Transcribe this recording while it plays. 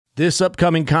This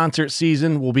upcoming concert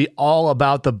season will be all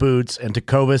about the boots, and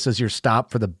Tecovas is your stop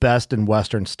for the best in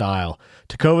Western style.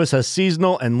 Tecovas has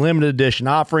seasonal and limited edition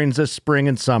offerings this spring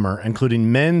and summer,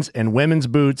 including men's and women's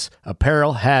boots,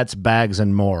 apparel, hats, bags,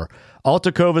 and more. All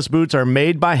Tecovas boots are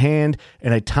made by hand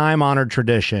in a time-honored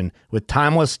tradition with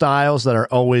timeless styles that are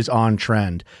always on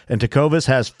trend. And Tecovas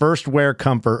has first wear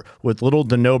comfort with little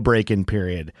to no break-in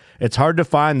period. It's hard to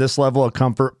find this level of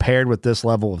comfort paired with this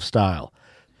level of style.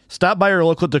 Stop by your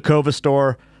local Tecovas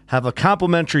store, have a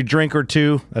complimentary drink or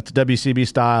two, that's WCB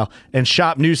style, and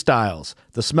shop new styles.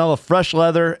 The smell of fresh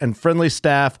leather and friendly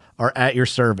staff are at your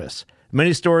service.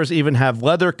 Many stores even have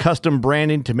leather custom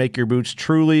branding to make your boots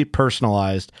truly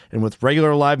personalized. And with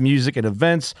regular live music and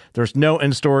events, there's no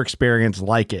in-store experience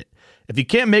like it. If you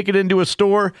can't make it into a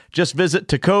store, just visit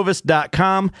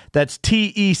tecovas.com. That's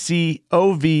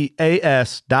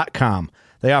TECOVAS.com.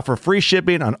 They offer free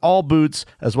shipping on all boots,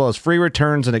 as well as free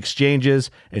returns and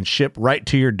exchanges, and ship right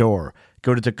to your door.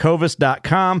 Go to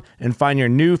tecovas.com and find your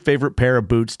new favorite pair of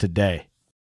boots today.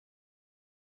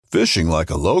 Fishing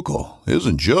like a local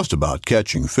isn't just about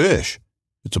catching fish.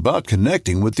 It's about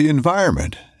connecting with the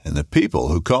environment and the people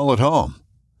who call it home.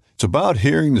 It's about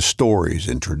hearing the stories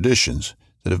and traditions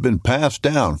that have been passed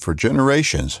down for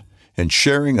generations and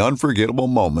sharing unforgettable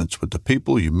moments with the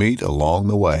people you meet along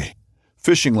the way.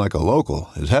 Fishing like a local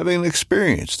is having an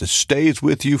experience that stays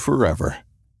with you forever.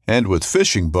 And with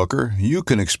Fishing Booker, you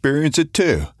can experience it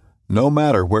too, no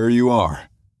matter where you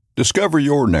are. Discover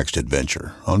your next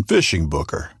adventure on Fishing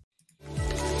Booker.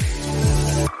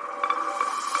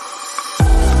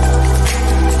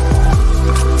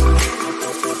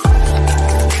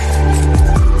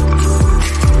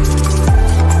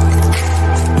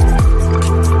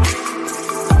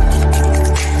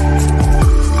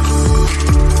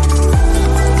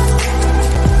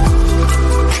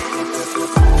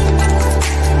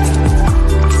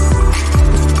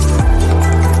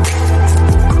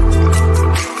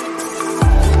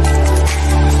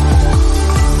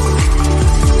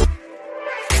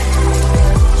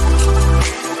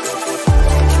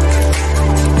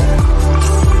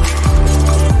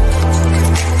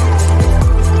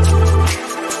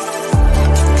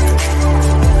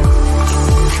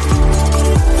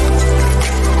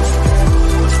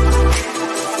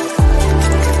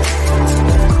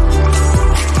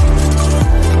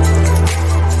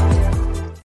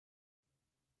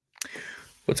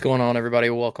 What's going on, everybody?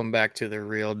 Welcome back to The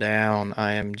Real Down.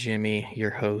 I am Jimmy,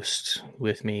 your host.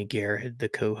 With me, Garrett, the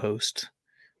co-host.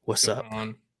 What's up?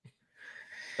 On?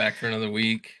 Back for another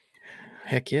week.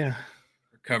 Heck yeah.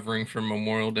 Recovering from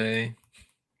Memorial Day.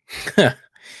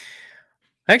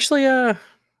 Actually, I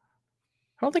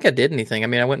don't think I did anything. I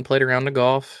mean, I went and played around the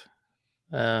golf.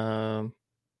 Oh,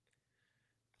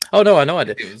 no, I know I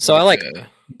did. So I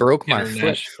broke my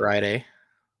foot Friday.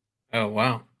 Oh,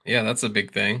 wow. Yeah, that's a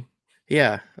big thing.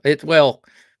 Yeah. I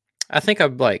think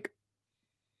I'm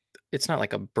it's not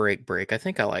like a break. I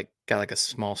think I got a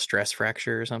small stress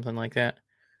fracture or something like that.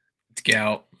 It's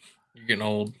gout. You're getting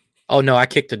old. Oh no, I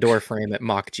kicked the door frame at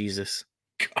Mock Jesus.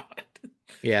 God.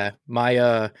 Yeah. My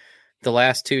the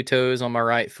last two toes on my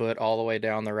right foot all the way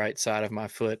down the right side of my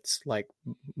foot's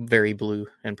very blue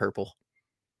and purple.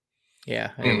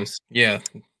 Yeah. It was so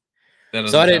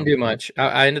I didn't do much.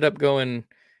 I ended up going,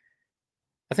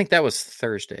 I think that was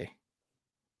Thursday.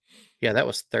 Yeah, that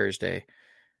was Thursday.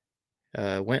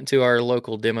 Went to our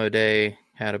local demo day,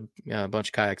 had a bunch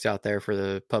of kayaks out there for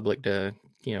the public to,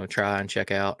 try and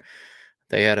check out.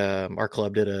 They had our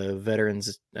club did a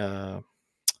veterans, our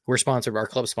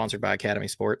club's sponsored by Academy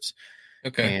Sports.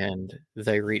 Okay. And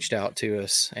they reached out to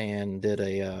us and did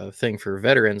a thing for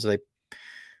veterans. They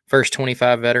first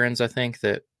 25 veterans, I think,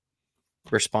 that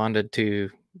responded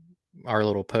to our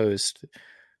little post.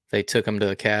 They took them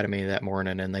to Academy that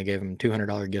morning and they gave them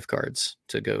 $200 gift cards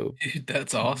to go. Dude,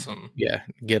 that's awesome. Yeah,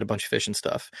 get a bunch of fishing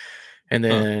stuff. And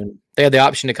then they had the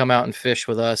option to come out and fish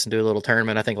with us and do a little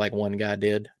tournament. I think one guy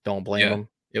did. Don't blame him.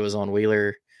 It was on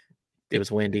Wheeler. It was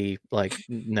windy.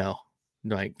 No.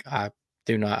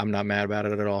 I'm not mad about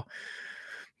it at all.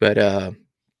 But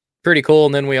pretty cool.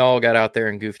 And then we all got out there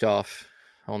and goofed off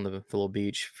on the little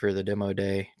beach for the demo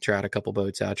day. Tried a couple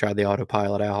boats out. Tried the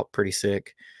autopilot out. Pretty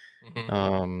sick.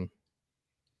 Mm-hmm.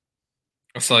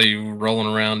 I saw you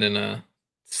rolling around in a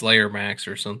Slayer Max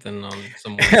or something on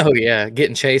some. Oh yeah,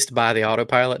 getting chased by the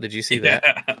autopilot. Did you see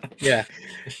that? Yeah.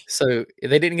 So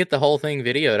they didn't get the whole thing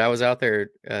videoed. I was out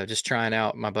there just trying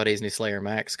out my buddy's new Slayer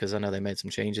Max because I know they made some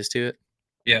changes to it.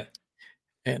 Yeah.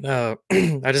 And I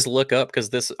just look up because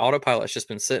this autopilot's just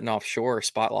been sitting offshore,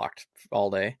 spot locked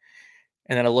all day.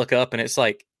 And then I look up and it's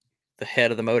the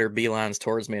head of the motor beelines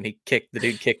towards me, and the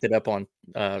dude kicked it up on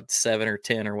 7 or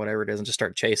 10 or whatever it is, and just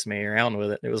started chasing me around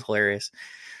with it. It was hilarious.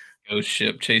 Ghost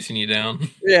ship chasing you down.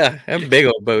 Yeah, a big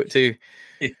old boat too.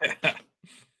 Yeah.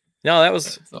 No, that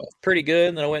was pretty good.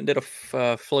 And then I went and did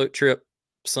a float trip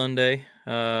Sunday,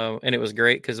 and it was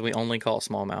great because we only caught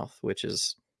smallmouth, which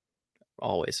is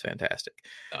always fantastic.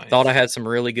 Nice. Thought I had some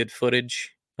really good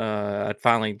footage. I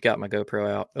finally got my GoPro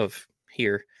out of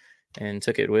here and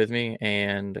took it with me,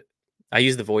 and I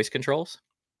used the voice controls.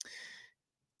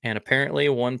 And apparently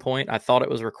at one point I thought it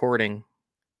was recording,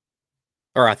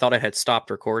 or I thought it had stopped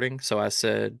recording. So I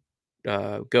said,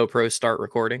 GoPro start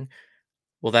recording.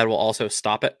 Well, that will also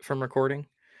stop it from recording.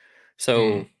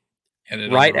 So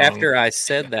right after I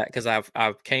said that, because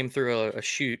I came through a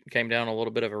chute, came down a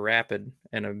little bit of a rapid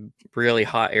in a really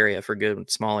hot area for good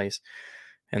smallies,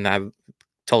 and I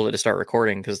told it to start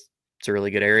recording because it's a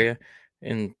really good area.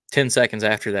 And 10 seconds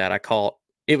after that, I caught,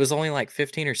 it was only like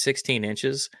 15 or 16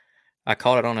 inches. I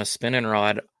caught it on a spinning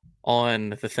rod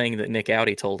on the thing that Nick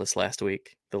Audi told us last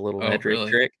week, the little metric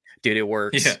trick. Dude, it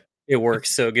works. Yeah. It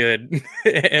works so good.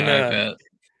 And I bet.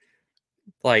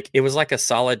 Like, it was like a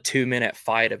solid 2-minute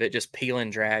fight of it just peeling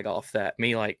drag off that.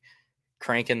 Me, like,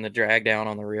 cranking the drag down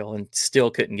on the reel and still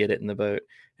couldn't get it in the boat.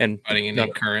 And fighting into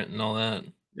current and all that.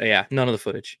 Yeah, none of the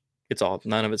footage.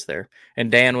 None of it's there. And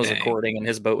Dan was recording, and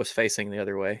his boat was facing the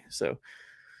other way. So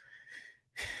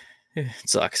it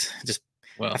sucks.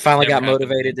 I finally got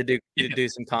motivated to do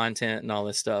some content and all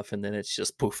this stuff, and then it's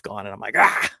just poof gone, and I'm like,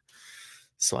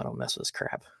 so I don't mess with this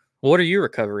crap. What are you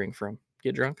recovering from?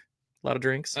 Get drunk? A lot of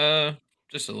drinks?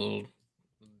 Just a little.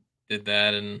 Did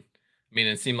that, and I mean,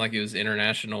 it seemed like it was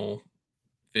international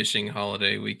fishing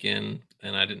holiday weekend,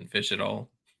 and I didn't fish at all.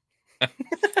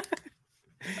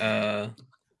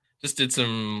 Just did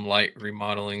some light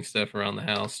remodeling stuff around the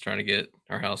house, trying to get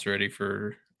our house ready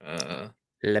for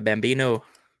Le Bambino.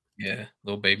 Yeah,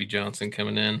 little baby Johnson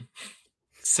coming in.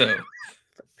 So,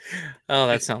 oh,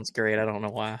 that sounds great. I don't know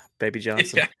why, baby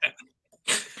Johnson.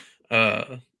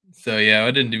 Yeah. So yeah,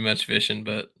 I didn't do much fishing,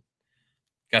 but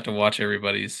got to watch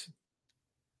everybody's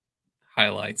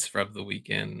highlights from the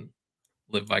weekend,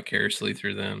 live vicariously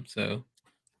through them. So,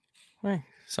 hey,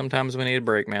 sometimes we need a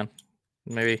break, man.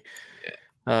 Maybe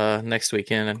next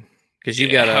weekend, because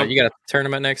you got a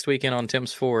tournament next weekend on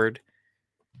Tim's Ford.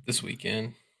 This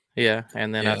weekend. Yeah,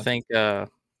 and then I think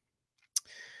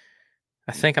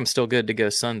I'm still good to go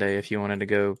Sunday if you wanted to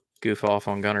go goof off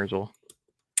on Gunnersville.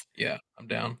 Yeah, I'm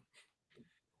down.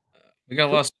 We got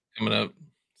a lot of stuff coming up.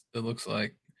 It looks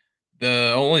like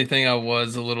the only thing I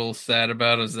was a little sad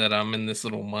about is that I'm in this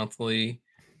little monthly,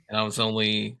 and I was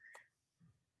only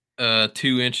 2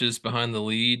 inches behind the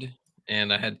lead,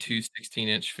 and I had 2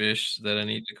 16-inch fish that I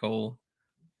need to cull,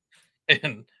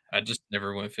 and I just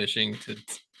never went fishing to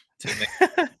make.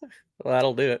 Well,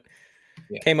 that'll do it.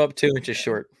 Yeah. Came up 2 inches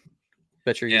short.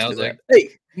 Bet you're used to that.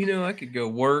 Like, hey, I could go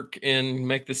work and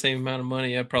make the same amount of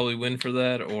money. I'd probably win for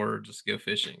that, or just go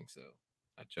fishing. So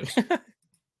I chose.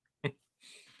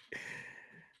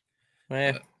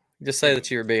 Well, just say that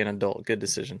you were being an adult. Good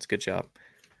decisions. Good job.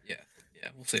 Yeah,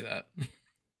 we'll say that.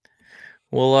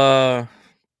 Well,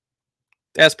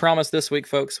 as promised this week,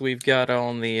 folks, we've got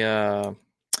on the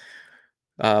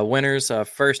winners,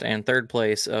 first and third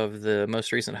place of the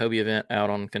most recent Hobie event out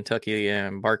on Kentucky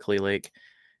and Barkley Lake,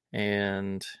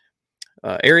 and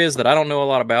areas that I don't know a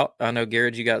lot about. I know,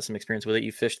 Garrett, you got some experience with it.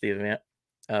 You fished the event.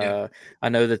 I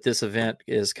know that this event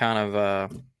is kind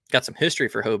of got some history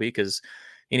for Hobie, because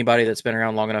anybody that's been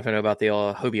around long enough to know about the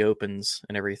Hobie Opens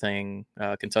and everything,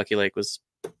 Kentucky Lake was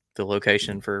the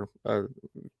location for a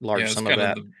large sum of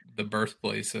that. The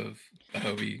birthplace of the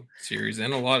Hobie series,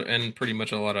 and pretty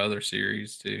much a lot of other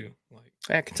series too.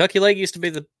 Kentucky Lake used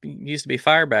to be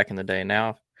fire back in the day.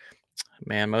 Now,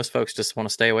 man, most folks just want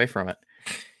to stay away from it.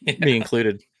 Me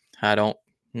included. I don't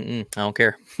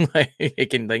care. They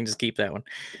can just keep that one.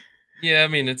 Yeah, I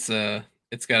mean, it's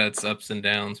got its ups and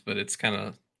downs, but it's kind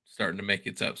of starting to make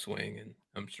its upswing, and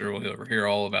I'm sure we'll hear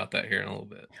all about that here in a little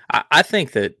bit. I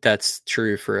think that's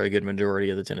true for a good majority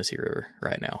of the Tennessee River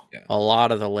right now. Yeah. A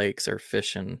lot of the lakes are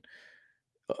fishing,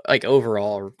 like,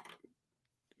 overall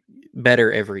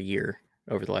better every year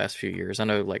over the last few years. I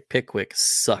know, like, Pickwick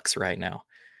sucks right now,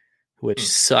 which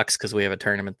sucks because we have a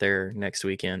tournament there next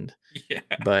weekend. Yeah.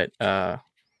 But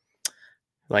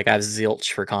like, I've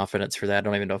zilch for confidence for that. I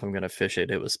don't even know if I'm going to fish it.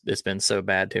 It's been so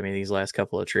bad to me these last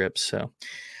couple of trips. So,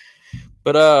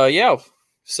 but yeah.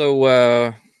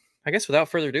 So I guess without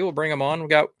further ado, we'll bring them on. We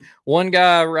got one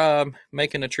guy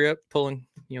making a trip, pulling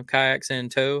kayaks in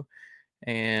tow,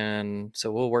 and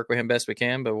so we'll work with him best we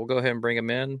can. But we'll go ahead and bring him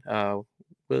in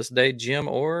with us today, Jim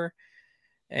Orr.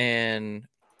 And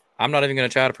I'm not even going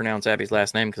to try to pronounce Abby's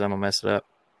last name because I'm going to mess it up.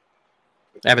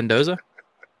 Abendoza?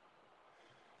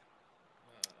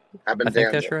 I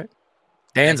think that's right.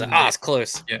 Danza. It's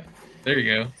close. Yeah, there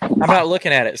you go. I'm not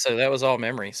looking at it, so that was all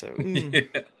memory. So, Yeah.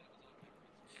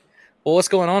 Well, what's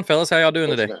going on, fellas? How y'all doing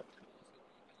today?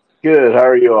 Good. How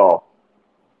are you all?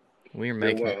 We're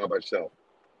making well. How about yourself?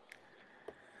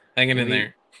 Hanging in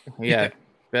there. Yeah,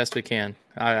 best we can.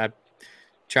 I'm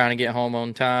trying to get home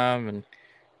on time and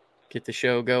get the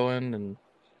show going and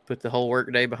put the whole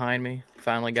work day behind me.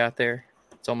 Finally got there.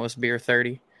 It's almost beer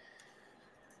 30.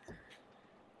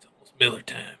 It's almost Miller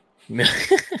time.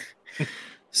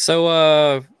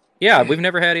 So, yeah, we've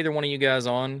never had either one of you guys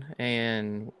on,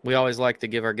 and we always like to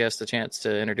give our guests a chance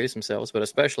to introduce themselves, but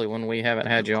especially when we haven't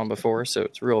had you on before, so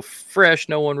it's real fresh.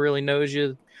 No one really knows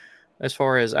you as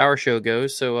far as our show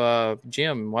goes. So,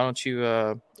 Jim, why don't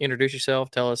you introduce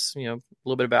yourself, tell us, a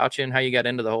little bit about you and how you got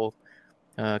into the whole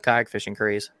kayak fishing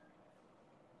craze.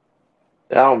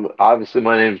 Obviously,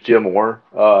 my name's Jim Orr,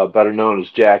 better known as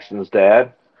Jackson's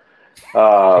dad.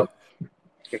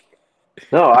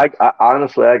 No, I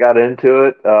honestly, I got into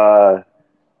it.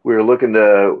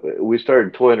 We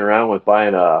started toying around with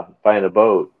buying a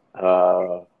boat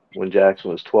when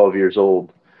Jackson was 12 years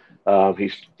old.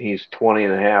 He's 20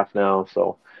 and a half now,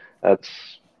 so that's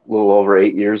a little over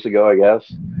 8 years ago, I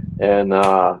guess. And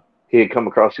he had come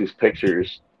across these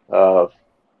pictures of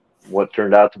what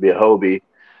turned out to be a Hobie.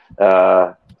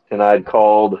 And I'd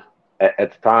called, at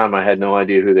the time, I had no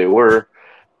idea who they were,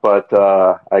 but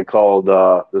I called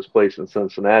this place in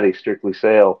Cincinnati, Strictly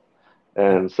Sail,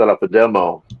 and set up a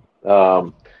demo.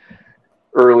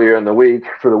 Earlier in the week,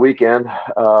 for the weekend,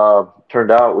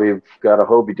 turned out we've got a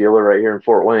Hobie dealer right here in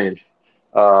Fort Wayne.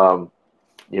 So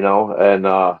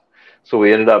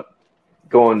we ended up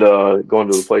going to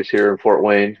the place here in Fort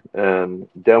Wayne and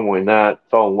demoing that.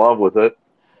 Fell in love with it.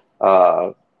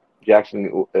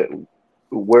 Jackson,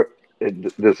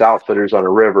 this outfitter's on a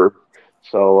river,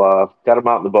 so got him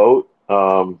out in the boat,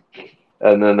 and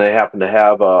then they happened to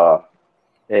have a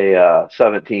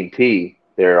 17T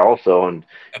there also, and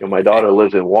my daughter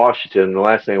lives in Washington. The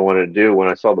last thing I wanted to do when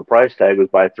I saw the price tag was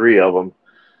buy 3 of them,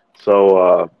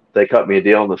 so they cut me a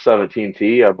deal on the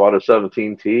 17T. I bought a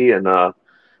 17T, and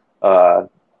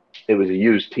it was a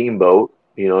used team boat.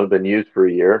 It had been used for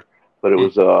a year, but it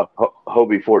was a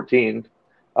Hobie 14.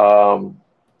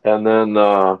 And then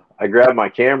I grabbed my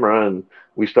camera and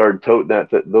we started toting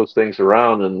those things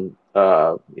around. And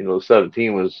the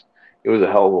 17 was a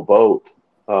hell of a boat.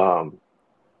 A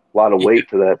lot of weight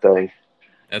to that thing.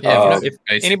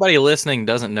 If anybody listening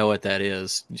doesn't know what that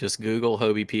is, just Google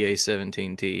Hobie PA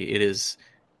 17T. It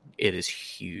is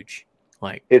huge.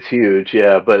 It's huge,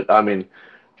 yeah. But I mean,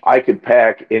 I could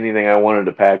pack anything I wanted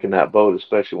to pack in that boat,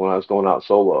 especially when I was going out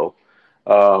solo.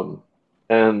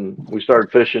 And we started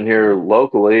fishing here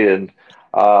locally, and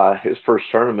his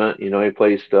first tournament, he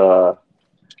placed, I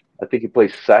think he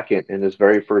placed second in his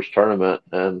very first tournament.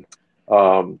 And,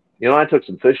 I took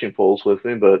some fishing poles with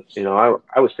me, but,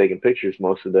 I was taking pictures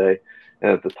most of the day.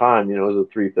 And at the time, it was a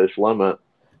 3-fish limit.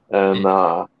 And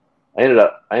I ended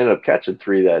up catching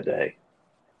 3 that day.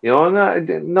 And I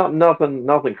did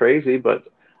nothing crazy, but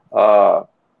I'm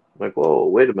like, whoa,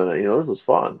 wait a minute, this was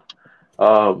fun.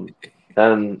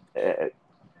 And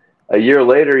a year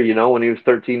later, when he was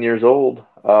 13 years old,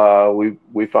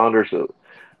 we found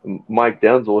Mike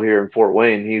Denzel here in Fort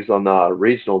Wayne. He's on the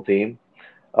regional team.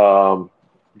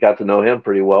 Got to know him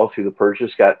pretty well through the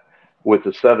purchase. Got with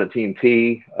the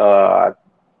 17T. I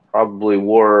probably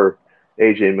wore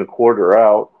AJ McWhorter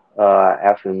out,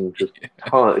 asking just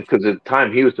because at the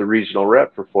time he was the regional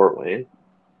rep for Fort Wayne.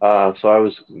 So I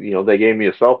was, they gave me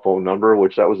a cell phone number,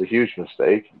 which that was a huge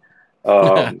mistake.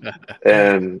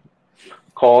 And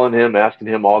calling him, asking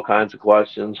him all kinds of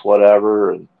questions,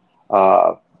 whatever.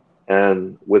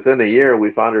 And within a year,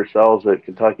 we found ourselves at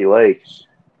Kentucky Lake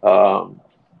for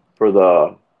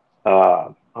the,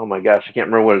 oh my gosh, I can't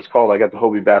remember what it's called. I got the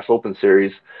Hobie Bass Open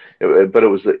Series, but it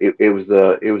was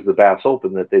the Bass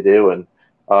Open that they do.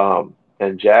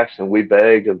 And Jackson, we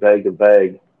begged and begged and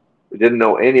begged. We didn't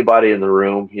know anybody in the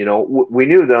room. We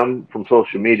knew them from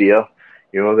social media.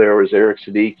 There was Eric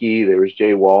Siddiqui, there was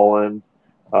Jay Wallen,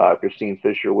 Christine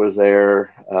Fisher was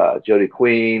there, Jody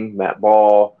Queen, Matt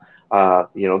Ball,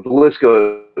 the list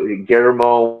goes,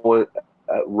 Guillermo,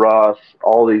 Russ,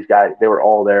 all these guys, they were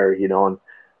all there,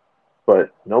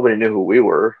 but nobody knew who we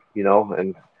were,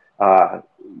 and,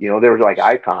 they were like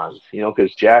icons,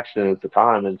 because Jackson at the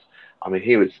time, and I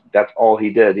mean, that's all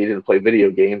he did. He didn't play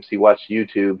video games. He watched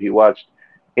YouTube. He watched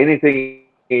anything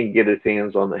he could get his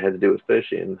hands on that had to do with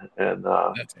fishing, and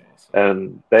that's awesome.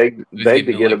 And begged to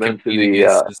get him into the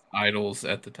his idols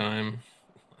at the time.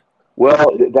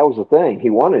 Well, that was the thing. He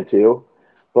wanted to,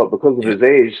 but because of his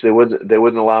age, they wouldn't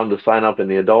allow him to sign up in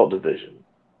the adult division.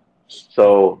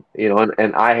 So,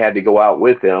 and I had to go out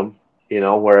with him,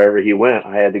 wherever he went,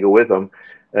 I had to go with him.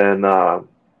 And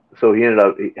so he ended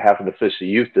up having to fish the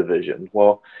youth division.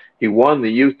 Well, he won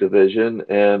the youth division,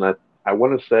 and I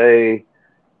want to say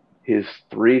his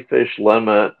 3-fish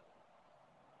limit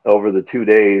over the 2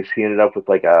 days, he ended up with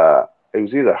it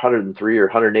was either 103 or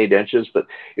 108 inches, but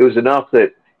it was enough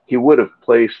that he would have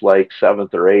placed like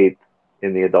 7th or 8th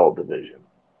in the adult division.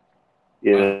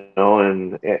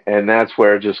 And that's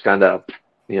where it just kind of,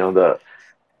 the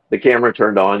camera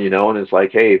turned on, and it's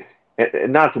like, hey,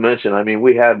 and not to mention, I mean,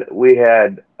 we had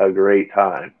a great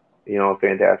time, a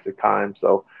fantastic time.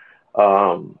 So,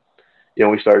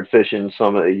 we started fishing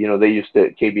some of,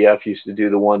 KBF used to do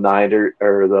the one night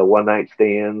or the one night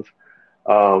stands.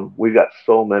 We've got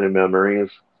so many memories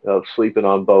of sleeping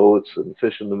on boats and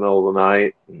fishing in the middle of the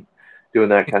night and doing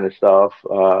that kind of stuff.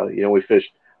 We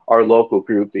fished our local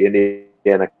group, the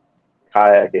Indiana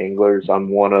Kayak Anglers. I'm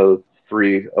one of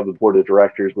 3 of the board of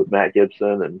directors with Matt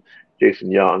Gibson and Jason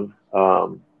Young,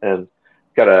 and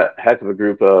got a heck of a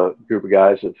group of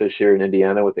guys that fish here in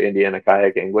Indiana with the Indiana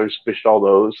Kayak Anglers. Fished all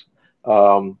those,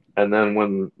 and then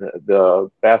when the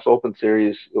Bass Open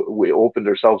Series, we opened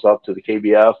ourselves up to the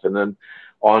KBF, and then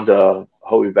on to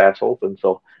Hobie Bass Open.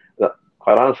 So,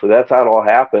 quite honestly, that's how it all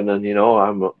happened. And the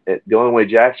only way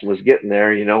Jackson was getting there,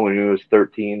 when he was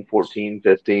 13, 14,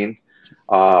 15.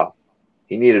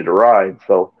 He needed a ride,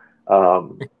 so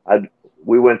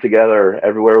we went together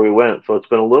everywhere we went. So it's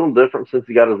been a little different since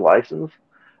he got his license,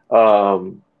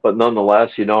 but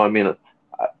nonetheless, I mean,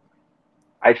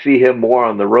 I see him more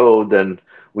on the road than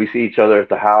we see each other at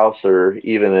the house or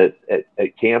even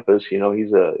at campus. He's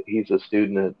a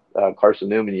student at Carson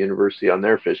Newman University on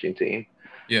their fishing team.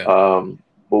 Yeah.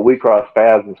 But we cross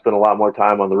paths and spend a lot more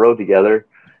time on the road together.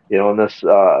 And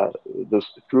this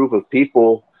group of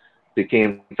people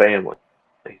became family.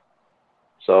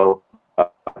 So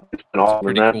it's been awesome,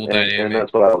 and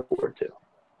that's what I look forward to.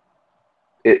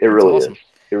 It really awesome. Is.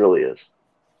 It really is.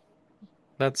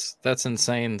 That's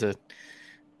insane to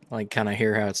kind of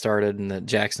hear how it started, and that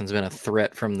Jackson's been a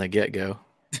threat from the get go.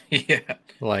 Yeah,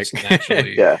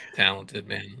 naturally talented,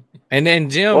 man. And then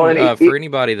Jim, for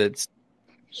anybody that's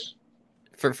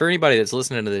for anybody that's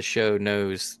listening to this show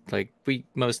knows,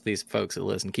 most of these folks that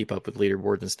listen keep up with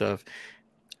leaderboards and stuff.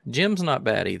 Jim's not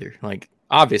bad either.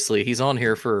 Obviously, he's on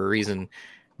here for a reason,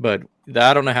 but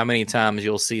I don't know how many times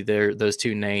you'll see those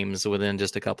 2 names within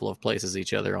just a couple of places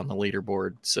each other on the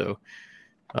leaderboard. So,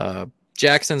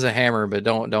 Jackson's a hammer, but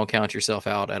don't count yourself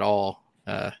out at all.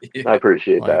 I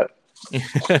appreciate that.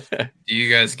 Do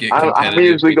you guys get? I'm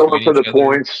usually going for the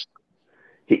points.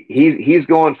 He's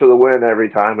going for the win every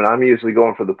time, and I'm usually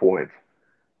going for the points.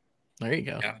 There you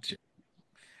go. Gotcha.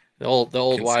 The old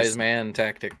wise man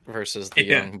tactic versus the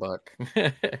young buck.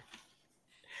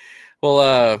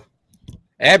 Well,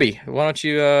 Abby, why don't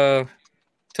you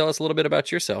tell us a little bit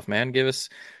about yourself, man? Give us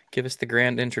the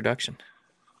grand introduction.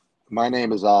 My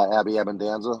name is Abby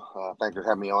Abendanza. Thanks for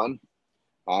having me on.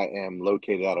 I am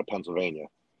located out of Pennsylvania,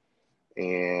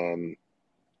 and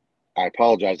I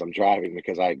apologize. I'm driving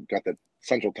because I got the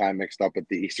Central Time mixed up with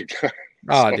the Eastern Time.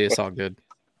 Oh, dude, it's all good.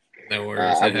 No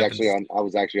worries. I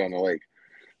was actually on the lake,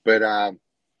 but I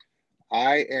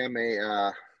am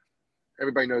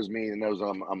everybody knows me and knows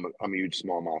I'm a huge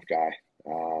smallmouth guy.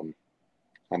 I'm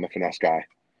a finesse guy,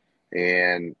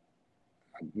 and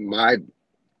my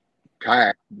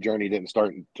kayak journey didn't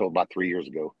start until about 3 years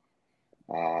ago.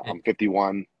 I'm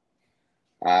 51.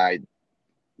 I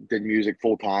did music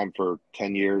full time for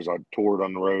 10 years. I toured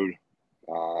on the road.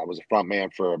 I was a front man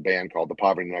for a band called the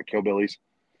Poverty Nut Killbillies,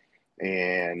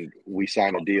 and we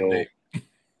signed a deal.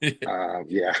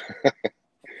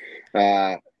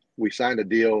 We signed a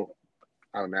deal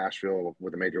out of Nashville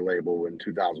with a major label in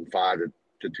 2005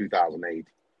 to 2008.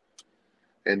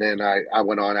 And then I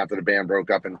went on after the band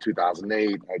broke up in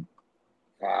 2008.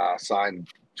 I signed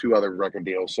 2 other record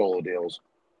deals, solo deals.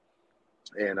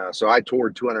 And so I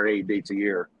toured 280 dates a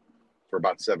year for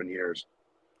about 7 years.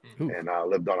 Ooh. And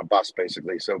lived on a bus,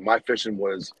 basically. So my fishing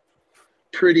was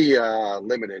pretty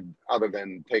limited other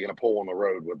than taking a pole on the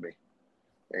road with me.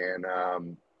 And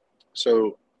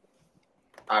so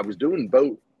I was doing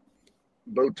boat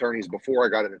tourneys before I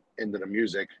got into the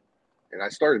music. And I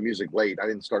started music late. I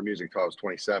didn't start music until I was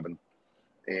 27.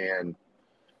 And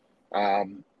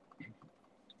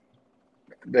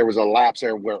there was a lapse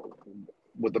there where,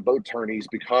 with the boat tourneys,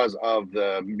 because of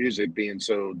the music being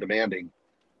so demanding,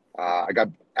 I got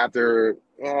after,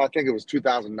 I think it was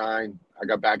 2009, I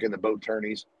got back in the boat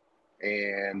tourneys.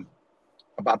 And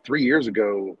about 3 years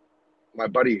ago, my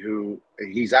buddy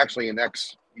he's actually an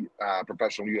ex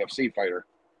professional UFC fighter.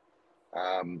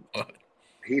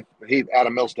 He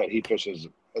Adam Milstead, he fishes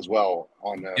as well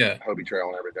on the Hobie Trail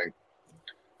and everything.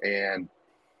 And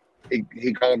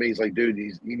he called me. He's like, dude,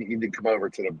 you need to come over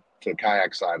to the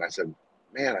kayak side. And I said,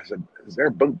 man, is there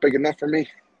a boat big enough for me?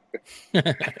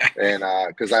 And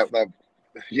because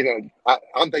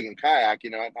I'm thinking kayak.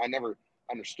 I never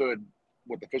understood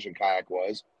what the fishing kayak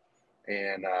was.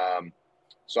 And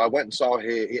so I went and saw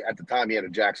he at the time he had a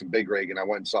Jackson big rig, and I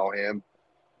went and saw him,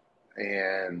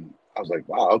 and I was like,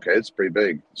 wow, okay, it's pretty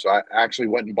big. So I actually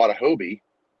went and bought a Hobie.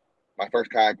 My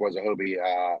first kayak was a Hobie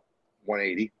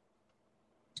 180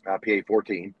 PA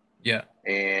 14. Yeah.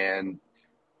 And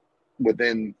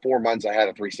within 4 months, I had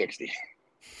a 360.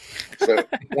 So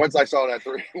once I saw that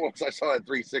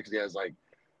 360, I was like,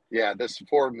 yeah, this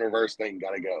forward and reverse thing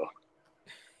got to go.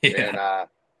 Yeah.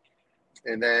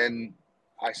 And then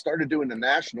I started doing the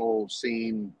national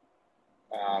scene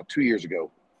 2 years ago.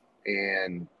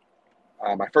 And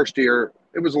my first year,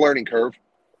 it was a learning curve.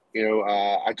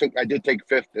 I did take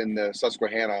fifth in the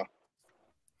Susquehanna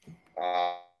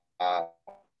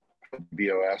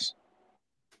BOS.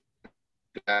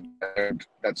 That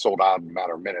sold out in a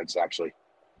matter of minutes, actually.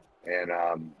 And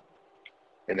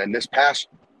then this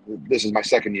is my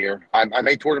second year. I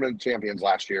made tournament champions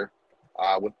last year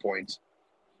with points.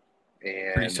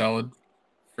 And pretty solid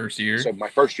first year. So my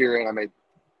first year, and I made.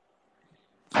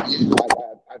 I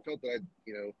felt that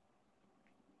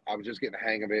I was just getting the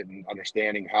hang of it and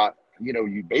understanding how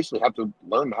you basically have to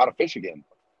learn how to fish again,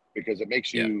 because it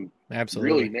makes you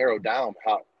really narrow down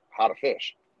how to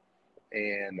fish,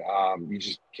 and you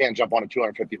just can't jump on a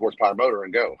 250 horsepower motor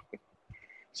and go.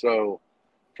 So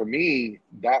for me,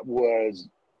 that was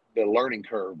the learning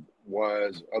curve.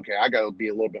 Was okay. I got to be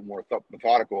a little bit more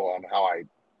methodical on how I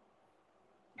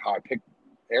pick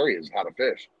areas, how to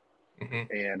fish,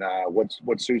 and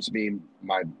what suits me,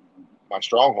 my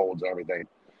strongholds and everything.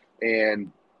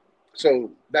 And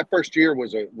so that first year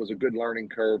was a good learning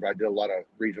curve. I did a lot of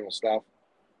regional stuff.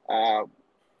 Had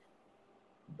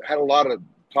a lot of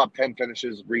top 10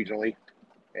 finishes regionally,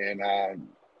 and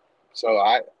so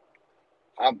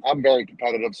I'm very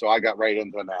competitive. So I got right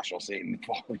into the national scene the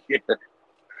following year,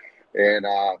 and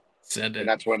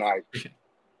that's when I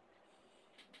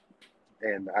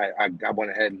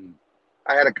went ahead and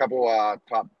I had a couple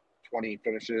top 20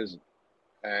 finishes,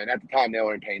 and at the time they were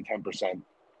only paying 10%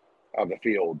 of the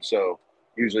field. So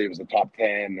usually it was the top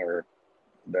 10 or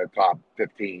the top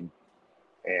 15.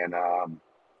 And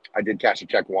I did cash a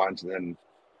check once and then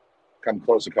come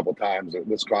close a couple times. At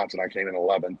Wisconsin, I came in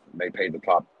 11th, and they paid the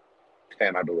top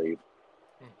 10, I believe.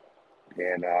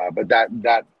 And but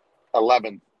that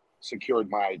 11th secured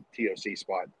my TOC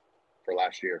spot for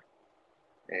last year.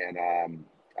 And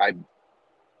I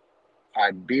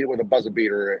beat it with a buzzer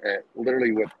beater.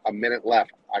 Literally with a minute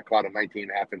left, I caught a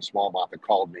 19.5-inch smallmouth that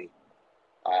called me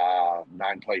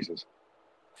 9 places.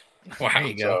 Wow, there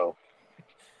you go.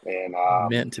 And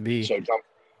meant to be. So jumped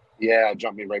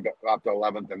me right up to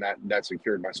 11th, and that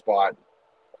secured my spot.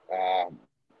 I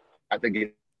think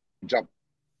he jumped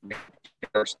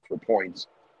first for points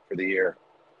for the year.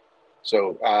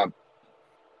 So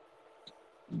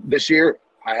this year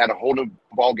I had a whole new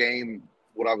ball game.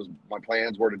 What my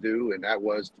plans were to do, and that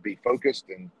was to be focused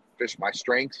and fish my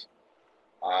strengths.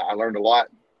 I learned a lot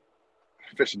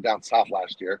fishing down south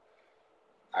last year.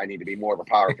 I need to be more of a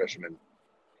power fisherman,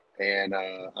 and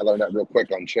I learned that real quick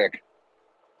on Chick.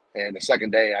 And the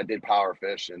second day, I did power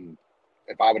fish, and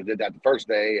if I would have did that the first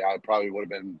day, I probably would have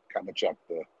been cutting the chuck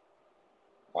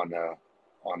on the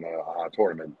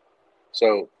tournament.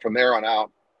 So from there on out,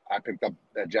 I picked up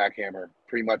that jackhammer.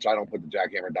 Pretty much, I don't put the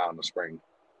jackhammer down in the spring.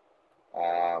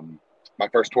 My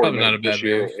first tournament this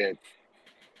year,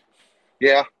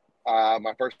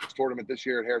 my first tournament this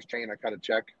year at Harris Chain, I cut a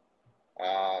check.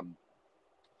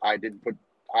 I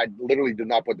literally did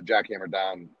not put the jackhammer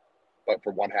down, but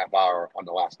for 1/2 hour on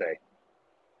the last day,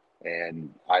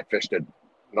 and I fished it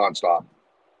nonstop,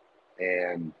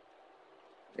 and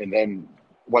then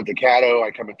went to Caddo.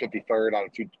 I come in 53rd out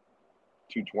of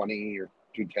 220 or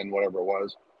 210, whatever it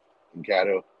was, in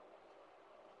Caddo.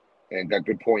 And got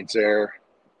good points there,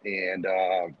 and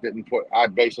I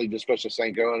basically just fished a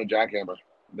Senko and a jackhammer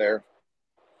there,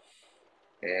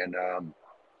 and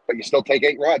but you still take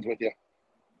 8 rods with you.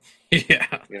 Yeah,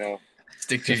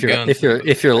 stick to your guns.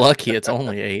 If you're lucky, it's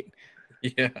only 8.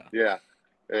 Yeah,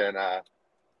 and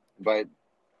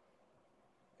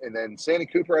and then Santa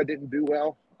Cooper, I didn't do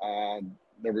well.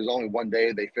 There was only one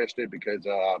day they fished it because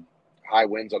high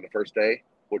winds on the first day,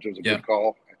 which was a good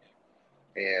call,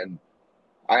 and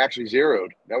I actually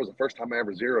zeroed. That was the first time I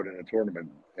ever zeroed in a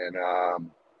tournament. And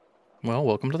Well,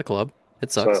 welcome to the club.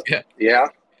 It sucks. So, yeah.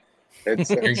 It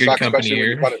sucks, especially when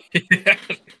you cut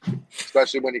it.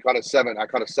 Especially when you cut a 7. I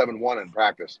cut a 7-1 in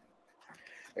practice.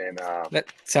 And that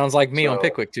sounds like me on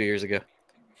Pickwick 2 years ago.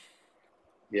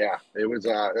 Yeah, it was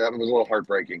that was a little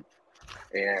heartbreaking.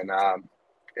 And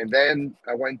then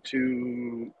I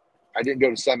didn't go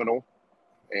to Seminole,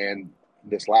 and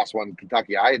this last one,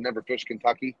 Kentucky. I had never fished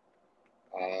Kentucky.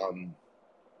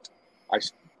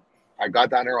 I got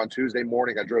down there on Tuesday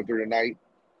morning. I drove through the night.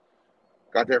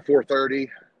 Got there 4:30.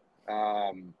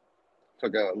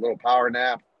 Took a little power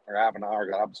nap or half an hour.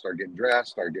 Got up, started getting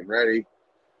dressed, started getting ready.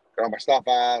 Got all my stuff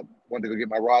out. Went to go get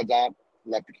my rods out.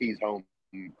 Left the keys home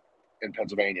in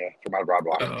Pennsylvania for my rod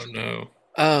washers. Oh no!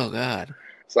 Oh God!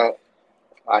 So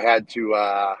I had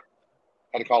to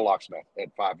call locksmith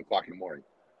at 5 o'clock in the morning.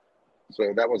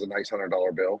 So that was a nice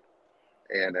 $100 bill.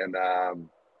 And then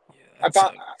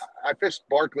I fished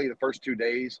Barkley the first 2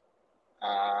 days.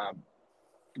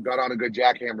 Got on a good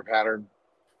jackhammer pattern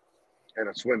and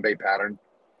a swim bait pattern.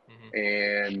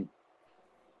 Mm-hmm.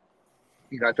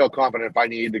 And I felt confident if I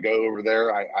needed to go over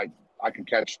there, I could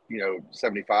catch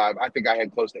 75. I think I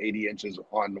had close to 80 inches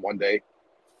on one day.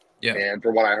 Yeah. And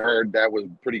from what I heard, that was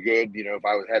pretty good. If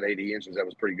I had 80 inches, that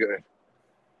was pretty good.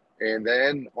 And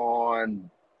then on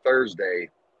Thursday,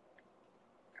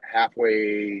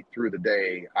 halfway through the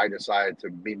day, I decided to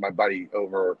meet my buddy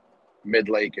over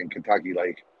Mid-Lake and Kentucky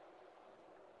Lake.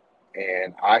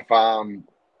 And I found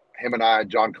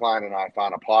John Klein and I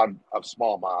found a pod of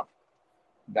smallmouth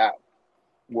that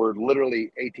were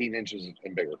literally 18 inches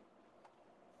and bigger.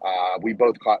 We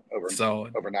both caught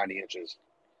over 90 inches.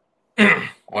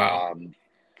 Wow.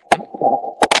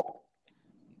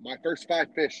 My first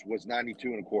 5 fish was 92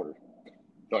 1/4.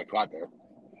 So I caught there.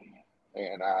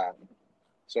 And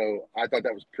so I thought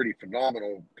that was pretty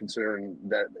phenomenal considering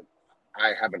that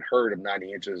I haven't heard of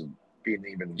 90 inches being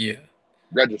even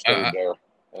registered there.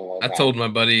 I told my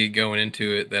buddy going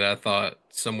into it that I thought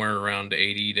somewhere around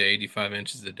 80 to 85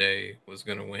 inches a day was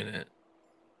going to win it.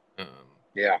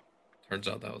 Yeah. Turns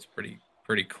out that was pretty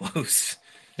close.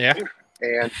 Yeah.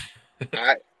 And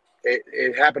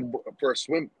it happened for a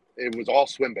swim. It was all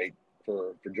swim bait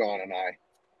for John and I.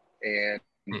 And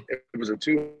it was a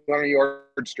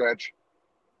 200-yard stretch.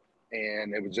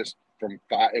 And it was just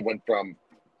it went from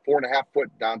 4.5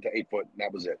 foot down to 8 foot. And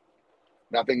that was it.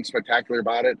 Nothing spectacular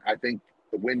about it. I think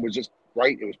the wind was just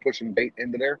right. It was pushing bait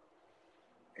into there.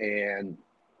 And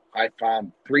I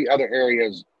found 3 other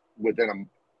areas within a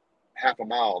half a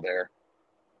mile there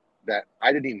that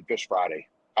I didn't even fish Friday.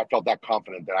 I felt that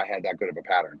confident that I had that good of a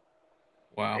pattern.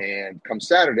 Wow. And come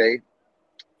Saturday,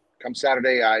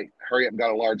 I hurry up and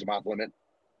got a largemouth limit.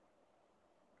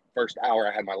 First hour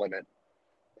I had my limit.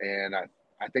 And I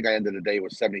think I ended the day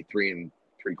with 73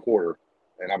 3/4.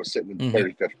 And I was sitting in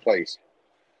 35th place.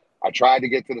 I tried to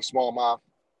get to the smallmouth.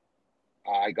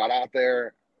 I got out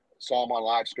there, saw them on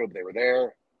live scope. They were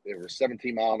there. There were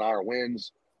 17-mile-an-hour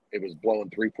winds. It was blowing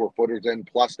 3-4 footers in.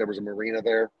 Plus, there was a marina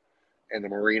there. And the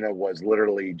marina was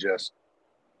literally just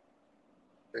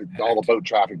all the boat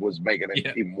traffic was making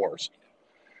it even worse.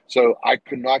 So I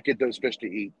could not get those fish to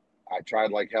eat. I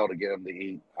tried like hell to get them to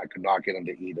eat. I could not get them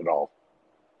to eat at all.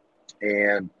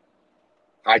 And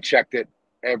I checked it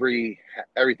every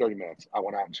 30 minutes. I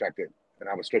went out and checked it. And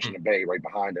I was fishing a bay right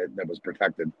behind it that was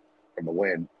protected from the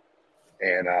wind.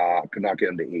 And could not get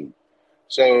them to eat.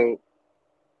 So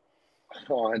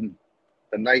on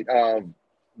the night of,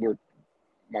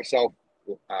 myself,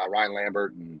 Ryan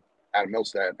Lambert, and Adam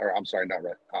Milstead, or I'm sorry, not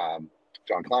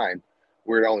John Klein,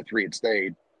 we were the only 3 had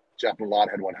stayed. Jeff Malott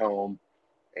had went home,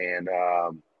 and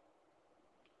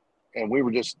we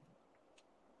were just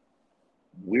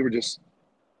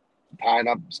tying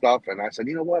up stuff. And I said,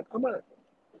 you know what, I'm gonna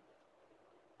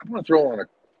throw on I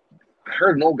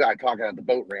heard an old guy talking at the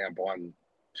boat ramp on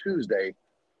Tuesday,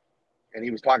 and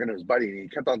he was talking to his buddy, and he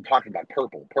kept on talking about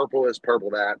purple this,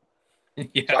 purple that.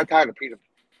 Yeah. So I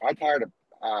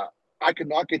could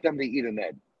not get them to eat a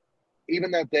Ned. Even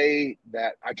that day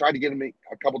that I tried to get them a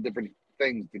couple different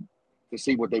things to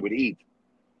see what they would eat,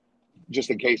 just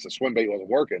in case the swim bait wasn't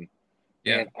working.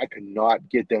 Yeah. And I could not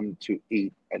get them to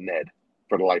eat a Ned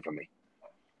for the life of me.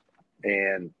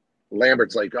 And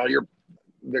Lambert's like, oh, you're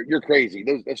crazy.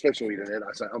 Those fish will eat a Ned.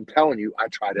 I said, I'm telling you, I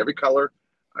tried every color.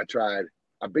 I tried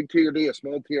a big TRD, a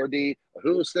small TRD, a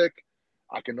hula stick.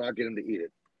 I could not get them to eat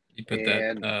it. You put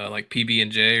that like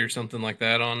PB&J or something like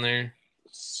that on there?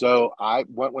 So I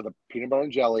went with a peanut butter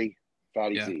and jelly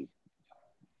Fatty Z.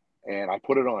 And I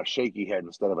put it on a shaky head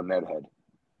instead of a Ned head.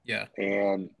 Yeah.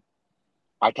 And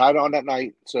I tied it on that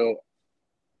night. So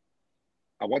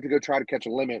I went to go try to catch a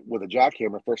limit with a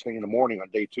jackhammer first thing in the morning on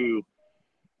day 2.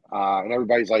 And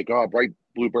everybody's like, oh, bright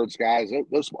bluebird skies.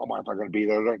 Those smallmouth are going to be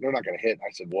there. They're not going to hit. And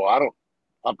I said, well, I don't.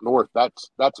 Up north, that's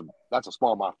a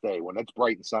smallmouth day. When it's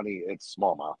bright and sunny, it's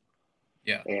smallmouth.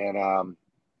 Yeah. And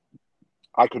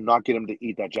I could not get him to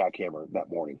eat that jackhammer that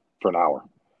morning for an hour.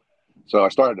 So I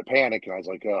started to panic, and I was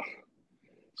like, ugh.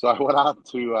 So I went out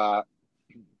to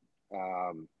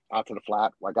the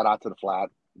flat. I got out to the flat.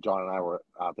 John and I were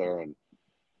out there, and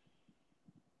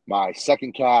my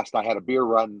second cast, I had a beer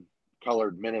run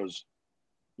colored minnows,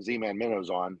 Z-Man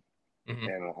minnows on,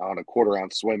 and on a 1/4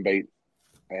 ounce swim bait,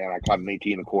 and I caught an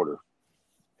 18 1/4.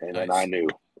 And then I knew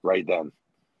right then.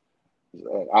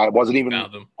 I wasn't even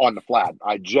on the flat.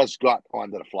 I just got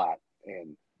onto the flat,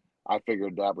 and I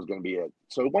figured that was going to be it.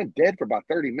 So it went dead for about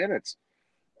 30 minutes,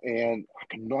 and I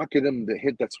could not get him to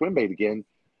hit that swim bait again.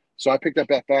 So I picked up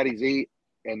that Fatty Z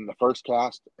in the first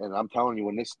cast, and I'm telling you,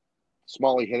 when this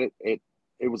smallie hit it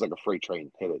was like a freight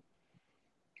train hit it.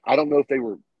 I don't know if they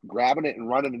were grabbing it and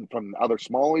running from other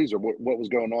smallies or what was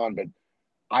going on, but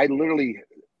I literally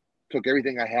took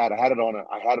everything I had. I had it on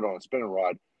a spinning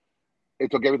rod.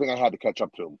 It took everything I had to catch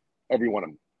up to them, every one of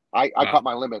them. I caught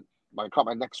my limit. I caught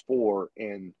my next 4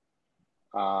 in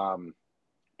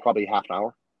probably half an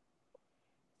hour.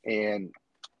 And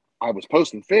I was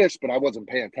posting fish, but I wasn't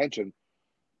paying attention.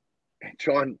 And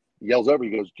John yells over, he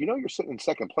goes, do you know you're sitting in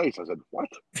second place? I said, what?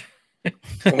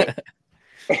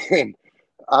 And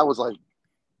I was like,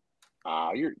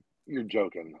 you're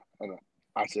joking. And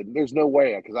I said, there's no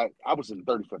way, because I was in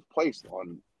 35th place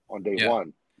on day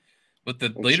one. But the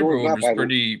leaderboard was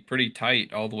pretty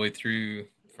tight all the way through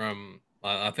from,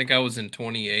 I think I was in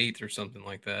 28th or something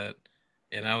like that.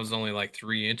 And I was only like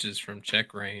 3 inches from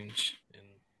check range.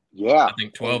 And I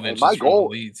think 12 inches from the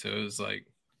lead. So it was like.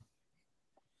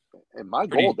 And my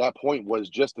goal at that point was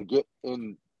just to get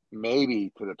in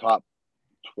maybe to the top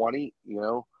 20,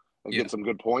 and get some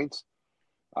good points.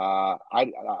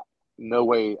 No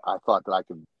way I thought that I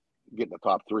could get in the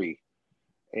top 3.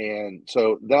 And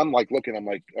so then I'm like looking, I'm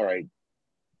like, all right,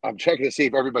 I'm checking to see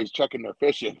if everybody's checking their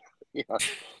fishing,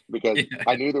 because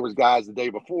I knew there was guys the day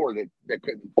before that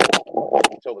couldn't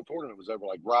until the tournament was over,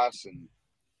 like Russ and,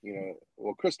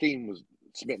 Christine was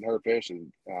submitting her fish,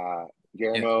 and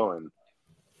Guillermo, and,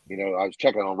 I was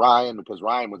checking on Ryan because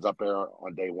Ryan was up there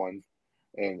on day one,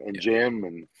 and Jim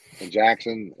and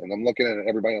Jackson, and I'm looking at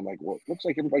everybody. I'm like, well, it looks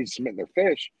like everybody's submitting their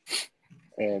fish.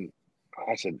 And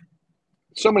I said,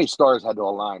 so many stars had to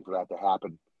align for that to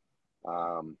happen.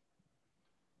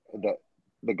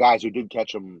 The guys who did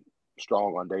catch them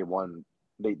strong on day one,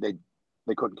 they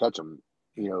couldn't catch them,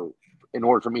 in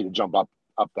order for me to jump up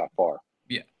that far.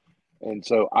 Yeah. And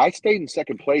so I stayed in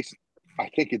second place. I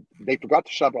think they forgot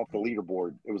to shut off the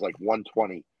leaderboard. It was like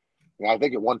 120. And I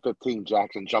think at 115,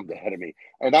 Jackson jumped ahead of me.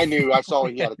 And I saw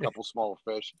he had a couple smaller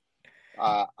fish.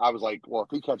 I was like, well, if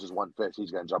he catches one fish,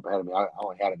 he's going to jump ahead of me. I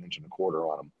only had 1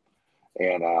 1/4 on him.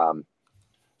 And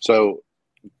so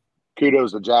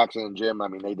kudos to Jackson and Jim. I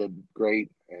mean, they did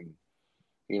great. And,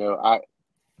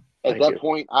 at that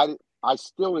point, I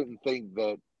still didn't think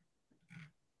that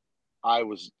I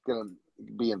was going to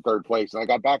be in third place. And I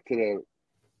got back to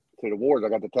the wards. I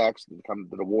got the text to come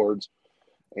to the wards.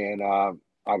 And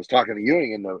I was talking to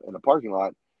Ewing in the parking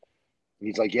lot.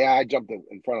 He's like, yeah, I jumped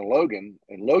in front of Logan,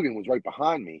 and Logan was right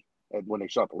behind me when they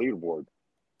shot the leaderboard.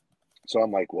 So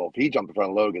I'm like, well, if he jumped in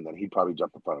front of Logan, then he'd probably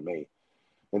jump in front of me.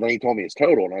 And then he told me his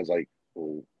total, and I was like,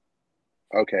 oh,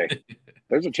 okay,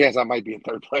 there's a chance I might be in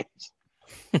third place.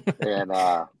 And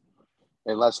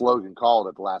unless Logan called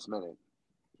at the last minute.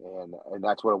 And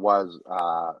that's what it was.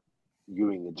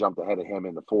 Ewing jumped ahead of him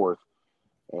in the fourth,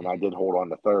 and I did hold on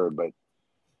to third. But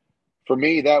for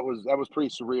me, that was pretty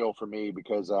surreal for me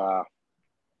because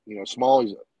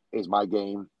Smallies is my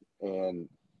game, and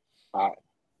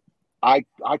I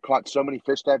caught so many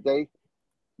fish that day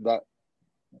that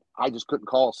I just couldn't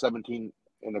call 17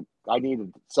 I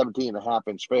needed 17 and a half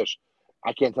inch fish.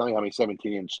 I can't tell you how many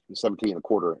 17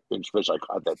 1/4 inch fish I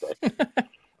caught that day.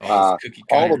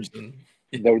 All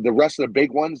the rest of the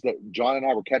big ones that John and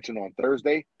I were catching on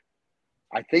Thursday,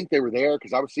 I think they were there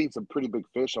because I was seeing some pretty big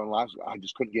fish on last. I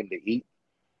just couldn't get them to eat.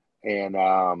 And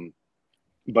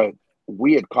but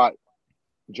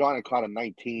John had caught a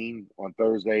 19 on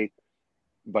Thursday,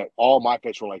 but all my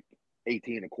fish were like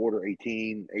 18 1/4,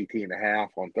 18 and a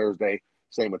half on Thursday.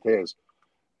 Same with his.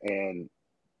 And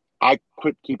I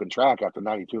quit keeping track after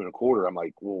 92 1/4. I'm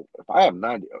like, well, if I have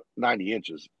 90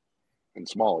 inches in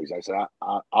smallies, I said,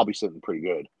 I'll be sitting pretty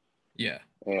good. Yeah.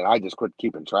 And I just quit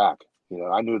keeping track.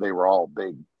 I knew they were all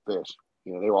big fish.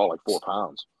 They were all like 4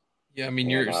 pounds. Yeah, I mean,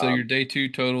 your day 2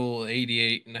 total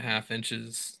 88 and a half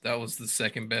inches. That was the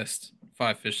second best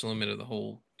 5 fish limit of the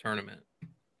whole tournament.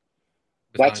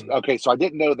 That's okay. So I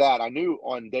didn't know that. I knew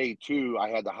on day 2 I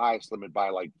had the highest limit by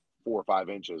like 4 or 5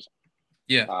 inches.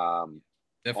 Yeah.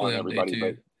 Definitely on everybody, day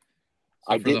 2.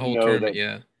 But I didn't the whole know tournament,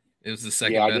 that. It was the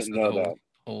second best of the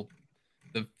whole.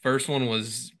 The first one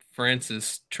was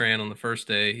Francis Tran on the first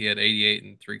day. He had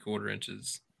 88 3/4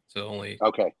 inches, so only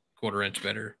quarter inch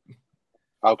better.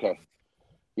 Okay.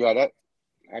 Yeah,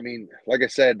 like I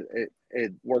said,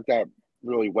 it worked out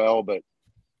really well, but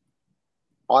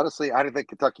honestly, I didn't think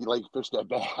Kentucky Lake fished that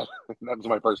bad. That was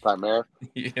my first time there.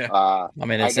 Yeah. I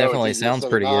mean, it definitely sounds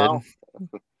pretty good.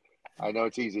 I know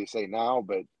it's easy to say now,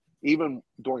 but even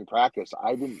during practice,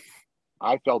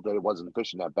 I felt that it wasn't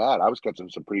fishing that bad. I was catching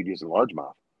some pretty decent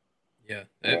largemouth. Yeah,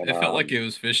 it felt like it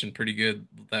was fishing pretty good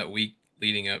that week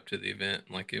leading up to the event.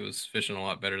 Like it was fishing a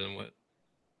lot better than what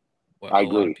a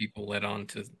lot of people led on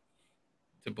to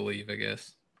believe, I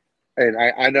guess. And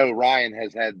I know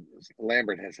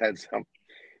Lambert has had some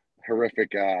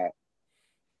horrific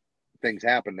things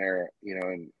happen there,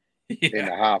 in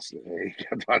the house. He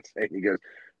kept on saying, he goes,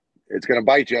 "It's going to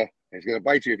bite you. It's going to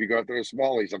bite you if you go after the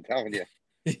smallies. I'm telling you."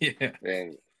 Yeah.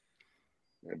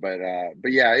 But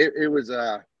yeah, it was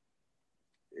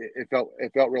it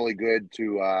felt really good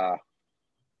to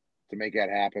make that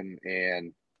happen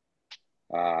and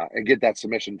get that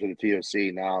submission to the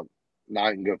TOC. Now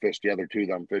I can go fish the other 2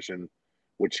 that I'm fishing,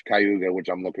 which Cayuga, which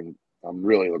I'm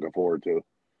really looking forward to.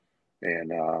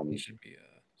 And it should be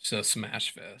a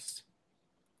smash fest.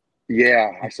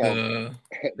 Yeah, I saw the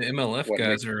MLF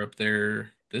guys are up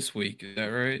there this week. Is that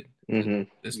right? Mm-hmm.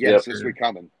 This week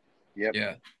coming. Yep.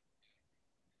 Yeah.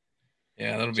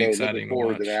 Yeah, that'll be exciting. Looking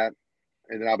forward to that,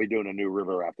 and then I'll be doing a new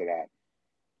river after that.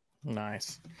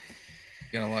 Nice.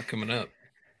 Got a lot coming up.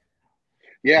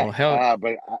 Yeah,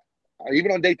 but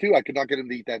even on day 2, I could not get him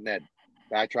to eat that Ned.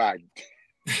 I tried.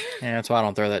 Yeah, that's why I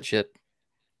don't throw that shit.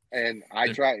 And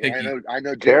I tried. I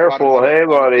know. Jim Careful, hey,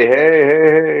 buddy.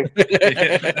 Hey.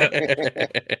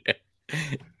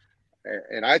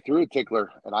 And I threw a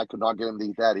tickler, and I could not get him to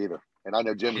eat that either. And I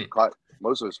know Jim caught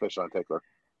most of his fish on a tickler.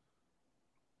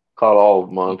 Caught all of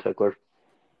them on a tickler.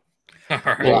 All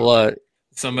right. Well,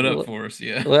 sum it up for us.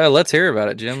 Yeah. Well, let's hear about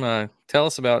it, Jim. Tell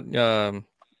us about do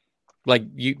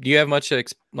you have much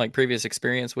previous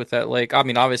experience with that lake? I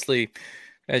mean, obviously,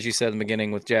 as you said in the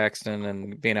beginning with Jackson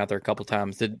and being out there a couple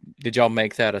times, did y'all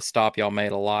make that a stop y'all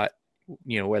made a lot,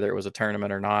 whether it was a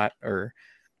tournament or not, or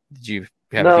did you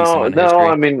have a decent amount of history?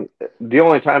 I mean, the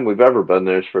only time we've ever been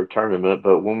there is for a tournament,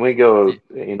 but when we go,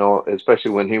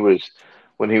 especially when he was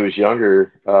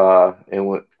younger,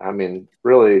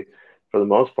 really for the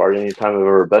most part, anytime I've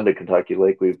ever been to Kentucky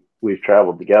Lake, we've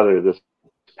traveled together. This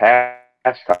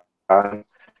past time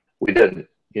we didn't.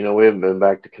 We haven't been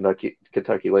back to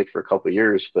Kentucky Lake for a couple of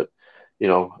years, but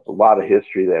a lot of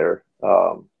history there.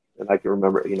 And I can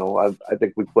remember, I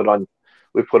think we put on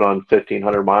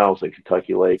 1,500 miles in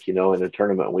Kentucky Lake, in a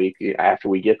tournament week after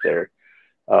we get there.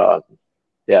 But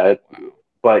the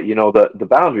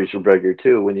boundaries are bigger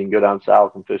too when you can go down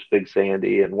south and fish Big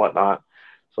Sandy and whatnot.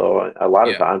 So a lot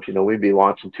of times, we'd be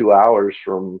launching 2 hours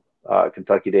from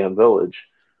Kentucky Dam Village.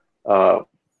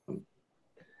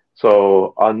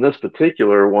 So on this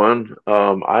particular one,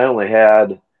 I only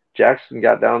had Jackson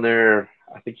got down there.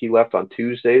 I think he left on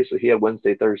Tuesday, so he had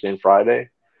Wednesday, Thursday, and Friday.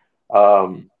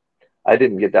 I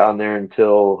didn't get down there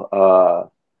until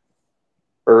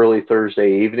early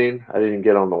Thursday evening. I didn't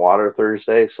get on the water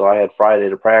Thursday, so I had Friday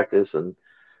to practice. And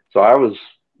so I was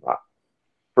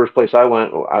first place I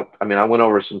went. I went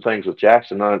over some things with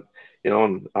Jackson on, and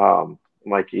I'm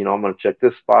like, I'm going to check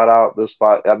this spot out, this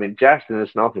spot. I mean, Jackson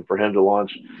is nothing for him to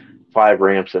launch 5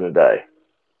 ramps in a day.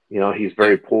 He's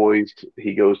very poised.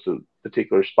 He goes to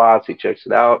particular spots, he checks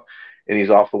it out, and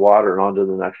he's off the water and onto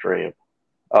the next ramp.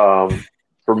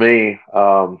 For me,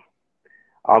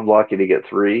 I'm lucky to get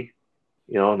 3,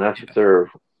 and that's if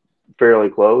they're fairly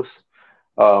close.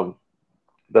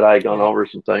 But I had gone over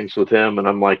some things with him, and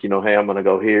I'm like, hey, I'm going to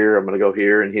go here, I'm going to go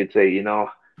here. And he'd say,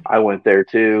 I went there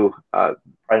too.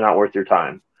 Probably not worth your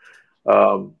time.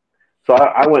 So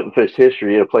I went and fished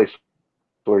history at a place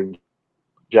where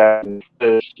Jackson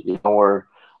fished, where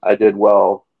I did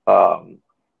well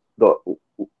the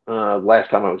last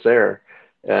time I was there.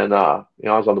 And, I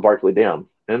was on the Barkley Dam.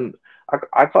 And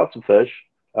I caught some fish,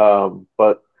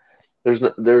 but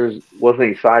there wasn't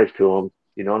any size to them,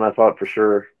 and I thought for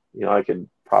sure, I could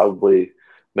probably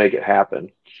make it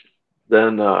happen.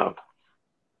 Then I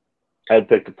had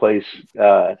picked a place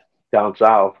down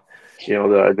south,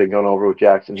 that I've been going over with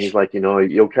Jackson. He's like,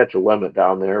 you'll catch a limit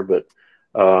down there, but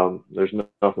there's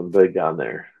nothing big down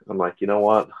there. I'm like, you know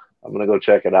what? I'm going to go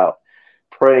check it out,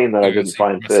 praying that I didn't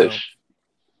find fish.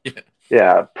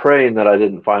 Yeah, praying that I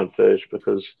didn't find fish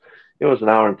because, it was an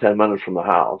hour and 10 minutes from the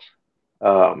house.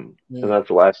 And that's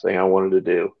the last thing I wanted to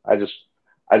do. I just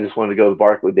wanted to go to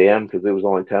Barkley Dam because it was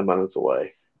only 10 minutes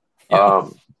away. Yeah.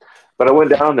 But I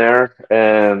went down there,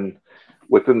 and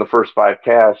within the first 5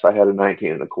 casts, I had a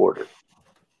 19 1/4.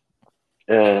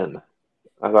 And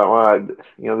I thought,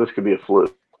 well, this could be a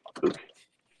fluke.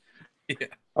 Yeah.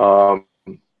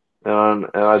 And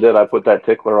I did. I put that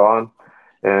tickler on,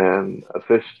 and I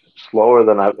fished slower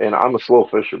than and I'm a slow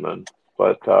fisherman,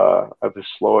 but I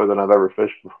fished slower than I've ever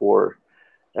fished before.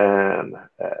 And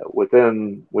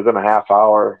within a half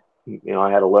hour,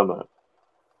 I had a limit,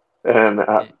 and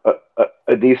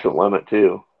a decent limit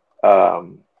too.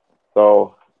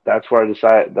 So that's where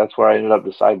I ended up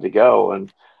deciding to go.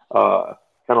 And kind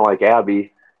of like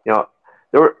Abby, there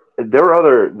were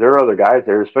other guys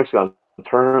there, especially on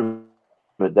tournament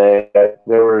day.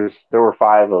 There were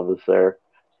 5 of us there,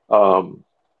 but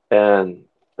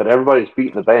everybody's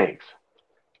beating the banks,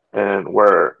 and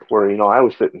where I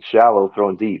was sitting shallow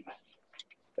throwing deep,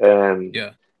 and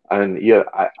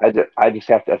I just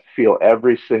have to feel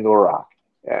every single rock,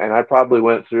 and I probably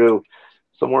went through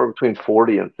somewhere between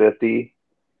 40 and 50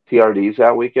 TRDs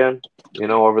that weekend,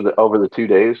 over the 2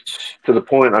 days, to the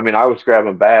point. I mean, I was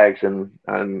grabbing bags, and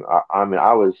I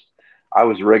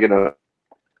was rigging them.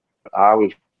 I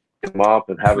was them up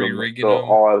and having them. So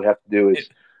all I would have to do is,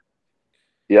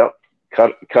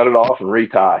 cut it off and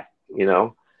retie.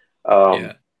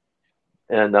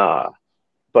 And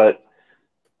but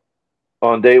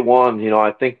on day one,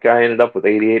 I think I ended up with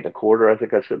 88 1/4. I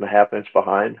think I sit a half inch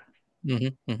behind.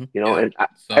 And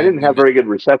I didn't have very good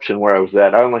reception where I was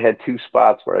at. I only had 2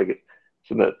 spots where I could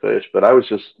submit fish, but I was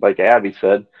just like Abby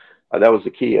said, that was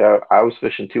the key. I was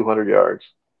fishing 200 yards,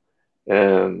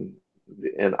 and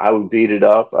I would beat it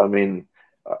up. I mean,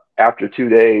 after 2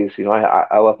 days,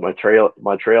 I left my trail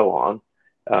on.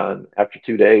 After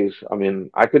 2 days, I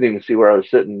mean, I couldn't even see where I was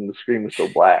sitting. The screen was so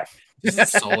black. Just a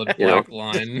solid black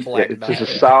line. It's just a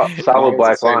solid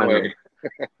black line.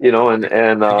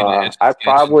 And I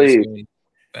probably,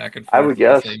 I would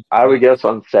guess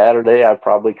on Saturday I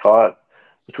probably caught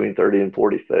between 30 and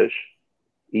 40 fish,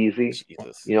 easy.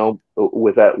 Jesus.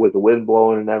 With the wind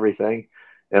blowing and everything,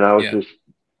 and I was just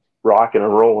rocking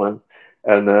and rolling.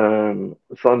 And then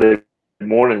Sunday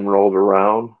morning rolled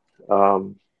around.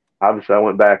 Obviously, I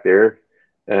went back there,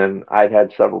 and I'd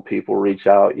had several people reach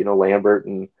out. Lambert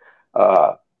and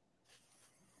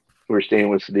we were staying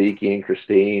with Siddiqui and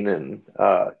Christine and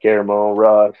Guillermo,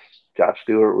 Russ, Josh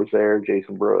Stewart was there,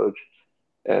 Jason Broge,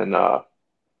 and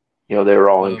they were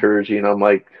all encouraging. I'm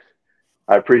like,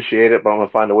 I appreciate it, but I'm gonna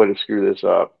find a way to screw this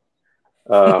up.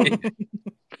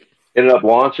 Ended up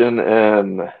launching,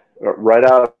 and right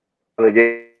out of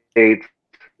the gates,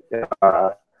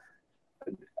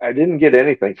 I didn't get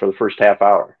anything for the first half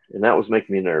hour, and that was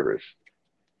making me nervous.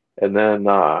 And then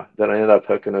I ended up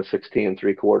hooking a 16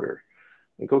 3/4.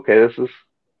 Like, okay, this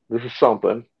is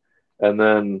something. And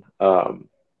then I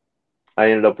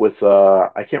ended up with I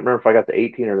can't remember if I got the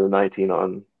 18 or the 19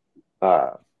 on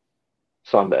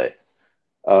Sunday.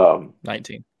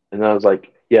 19. And I was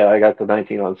like, yeah, I got the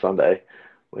 19 on Sunday.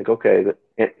 Like, okay,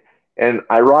 and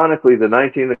ironically, the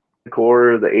 19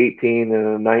 1/4, the 18,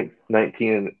 and the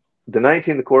 19, the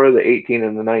 19 1/4, the 18,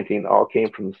 and the 19 all came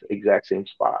from the exact same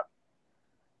spot.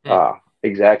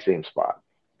 Exact same spot,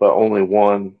 but only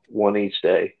one each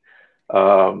day.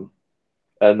 And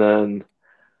then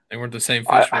they weren't the same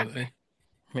fish, were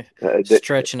they?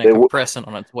 Stretching and compressing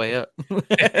on its way up.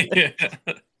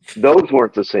 Those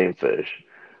weren't the same fish,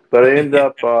 but I ended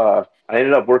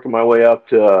up working my way up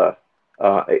to.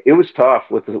 It was tough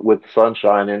with the sun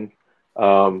shining,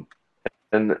 and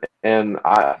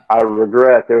I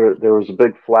regret there was a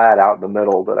big flat out in the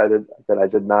middle that I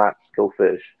did not go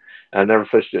fish. I never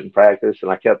fished it in practice, and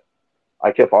I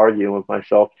kept arguing with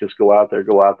myself, just go out there.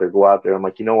 I'm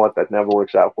like, you know what? That never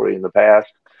works out for you in the past.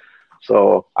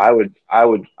 So I would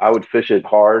fish it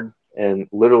hard, and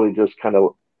literally just kind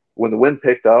of, when the wind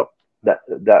picked up, that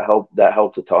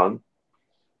helped a ton.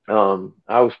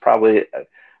 I was probably,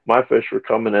 my fish were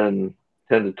coming in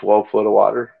 10 to 12 foot of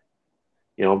water,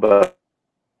 but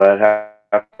I'd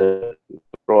have to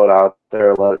throw it out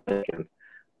there, let it sink, and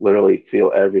literally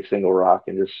feel every single rock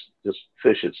and just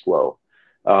fish it slow.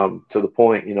 To the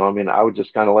point, I would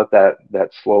just kind of let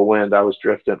that slow wind. I was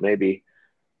drifting maybe,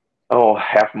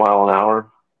 half mile an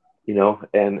hour,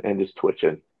 and just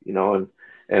twitching,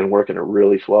 and working it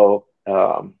really slow.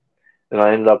 And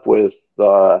I ended up with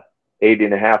 80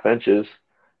 1/2 inches,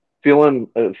 feeling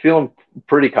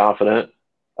pretty confident.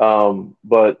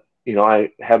 But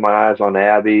I had my eyes on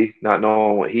Abby, not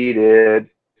knowing what he did.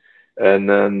 And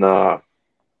then, of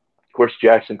course,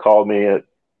 Jackson called me at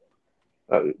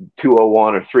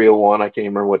 2:01 or 3:01. I can't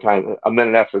remember what time. A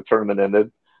minute after the tournament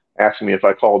ended, asking me if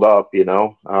I called up,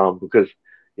 because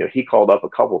he called up a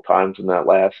couple times in that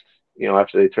last,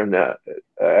 after they turned that.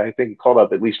 I think he called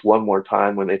up at least one more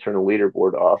time when they turned the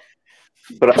leaderboard off.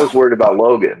 But I was worried about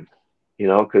Logan,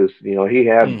 because he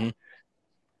had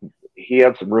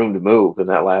some room to move in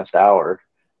that last hour,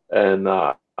 and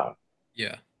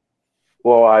yeah.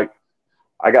 Well, I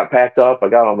got packed up. I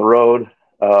got on the road,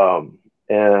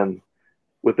 and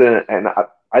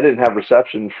I didn't have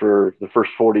reception for the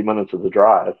first 40 minutes of the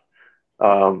drive.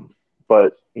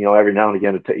 But every now and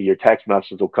again, your text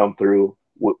message will come through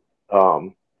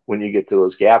when you get to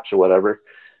those gaps or whatever.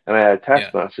 And I had a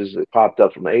text message that popped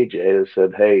up from AJ that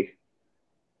said, "Hey,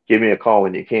 give me a call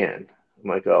when you can." I'm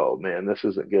like, "Oh man, this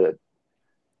isn't good."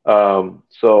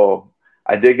 So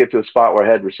I did get to a spot where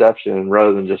I had reception, and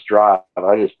rather than just drive,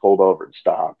 I just pulled over and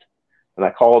stopped. And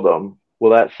I called them.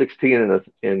 Well, that 16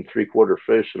 and 3/4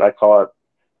 fish that I caught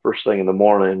first thing in the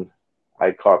morning,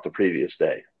 I caught the previous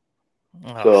day.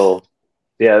 Oh. So,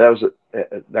 yeah,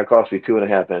 that cost me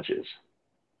 2.5 inches.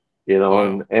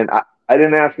 Wow. And I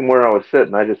didn't ask him where I was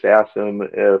sitting. I just asked him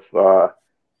if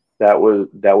that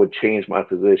would change my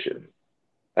position,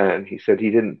 and he said he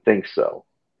didn't think so.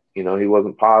 He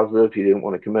wasn't positive. He didn't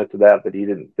want to commit to that, but he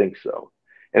didn't think so.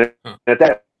 And at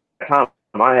that time,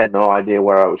 I had no idea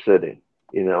where I was sitting.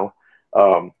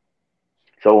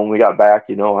 So when we got back,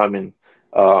 and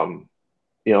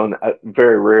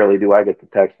very rarely do I get the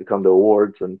text to come to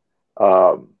awards, and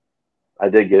I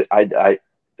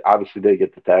obviously did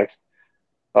get the text.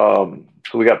 So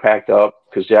we got packed up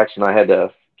because Jackson and I had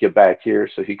to get back here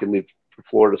so he could leave for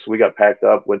Florida. So we got packed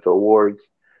up, went to awards,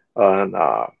 and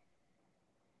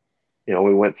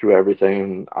we went through everything.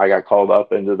 And I got called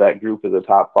up into that group of the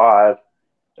top 5,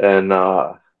 and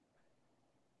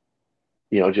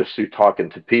just through talking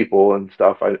to people and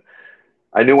stuff,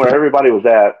 I knew where everybody was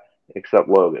at except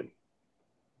Logan.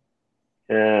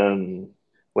 And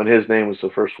when his name was the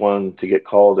first one to get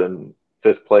called in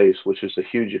 5th place, which is a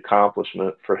huge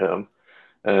accomplishment for him,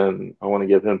 and I want to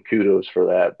give him kudos for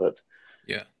that. But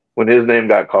yeah, when his name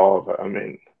got called, I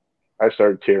mean, I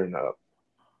started tearing up,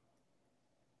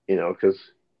 because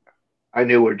I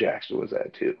knew where Jackson was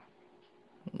at too.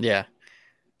 Yeah.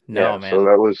 No, man. So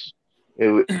that was it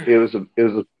was a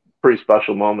pretty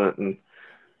special moment, and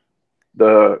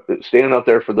the standing up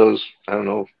there for those, I don't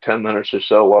know, 10 minutes or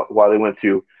so while they went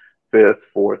through 5th,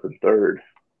 4th, and 3rd.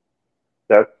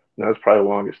 That was probably the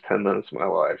longest 10 minutes of my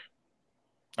life.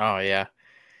 Oh yeah,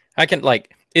 I can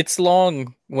it's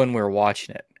long when we're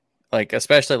watching it,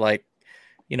 especially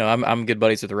I'm good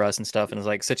buddies with Russ and stuff, and it's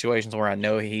like situations where I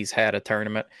know he's had a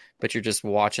tournament, but you're just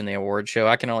watching the award show.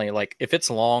 I can only if it's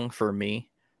long for me,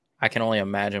 I can only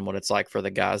imagine what it's like for the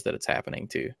guys that it's happening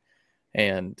to,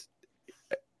 and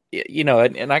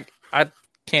and I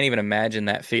can't even imagine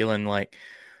that feeling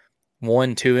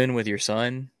 1-2 with your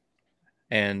son,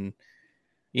 and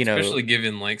especially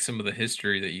given some of the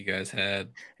history that you guys had,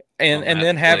 and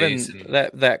then having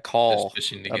that call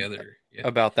fishing together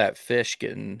about that fish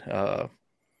getting the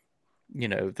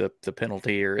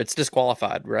penalty, or it's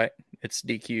disqualified, right? It's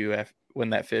DQ when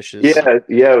that fish is. Yeah,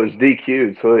 it was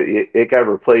DQ'd, so it got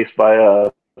replaced by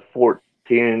a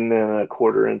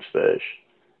 14.25 inch fish.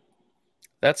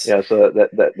 So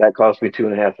that cost me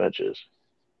 2.5 inches,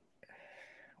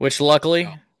 which luckily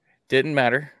didn't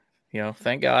matter.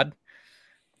 Thank God.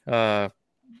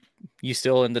 You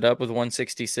still ended up with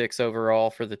 166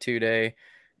 overall for the 2-day.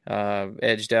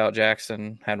 Edged out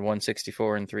Jackson, had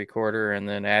 164 and 3/4, and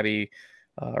then Abby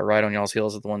right on y'all's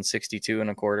heels at the 162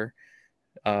 and 1/4.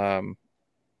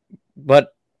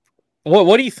 But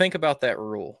what do you think about that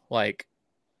rule?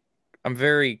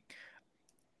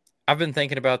 I've been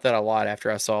thinking about that a lot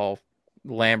after I saw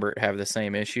Lambert have the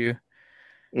same issue.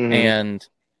 Mm-hmm. And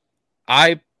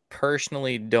I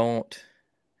personally don't,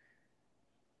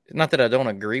 not that I don't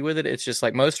agree with it. It's just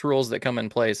most rules that come in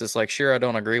place. It's sure, I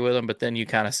don't agree with them, but then you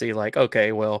kind of see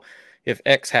okay, well, if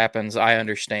X happens, I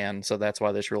understand. So that's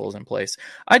why this rule is in place.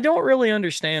 I don't really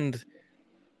understand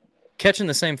catching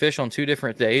the same fish on 2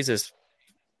 different days is,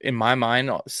 in my mind,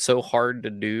 so hard to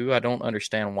do. I don't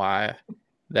understand why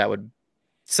that would.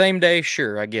 Same day,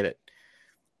 sure, I get it.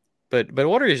 But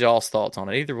what are y'all's thoughts on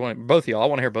it? Either one, both of y'all. I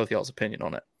want to hear both y'all's opinion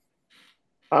on it.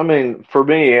 I mean, for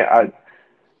me, I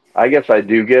guess I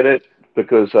do get it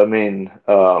because for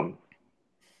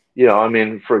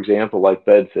example,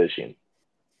 bed fishing.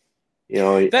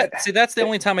 That's the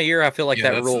only time of year I feel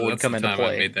that rule would come into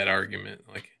play. I made that argument.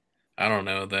 I don't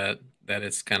know that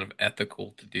it's kind of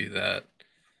ethical to do that,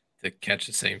 to catch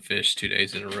the same fish 2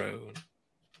 days in a row.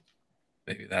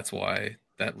 Maybe that's why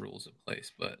that rule's in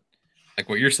place. But like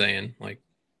what you're saying, like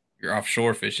you're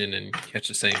offshore fishing and you catch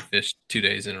the same fish 2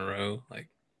 days in a row, like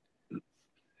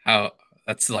how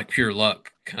that's like pure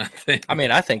luck kind of thing. I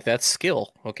mean, I think that's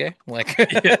skill. Okay, like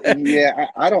yeah,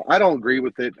 I don't agree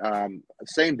with it.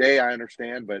 Same day, I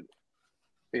understand, but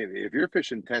if you're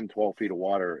fishing 10, 12 feet of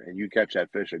water and you catch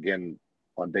that fish again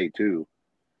on day 2,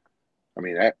 I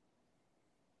mean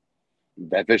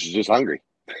that fish is just hungry.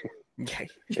 Yeah.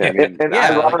 And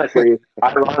ironically,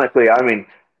 I mean,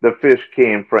 the fish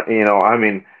came from, I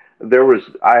mean,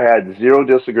 I had zero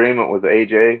disagreement with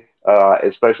AJ,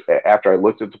 especially after I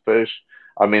looked at the fish.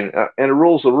 I mean, and a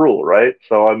rule's a rule, right?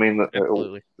 So, I mean,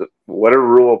 absolutely. Whatever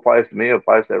rule applies to me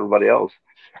applies to everybody else.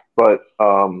 But,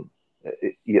 I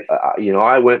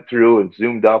went through and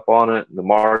zoomed up on it, and the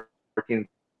markings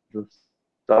and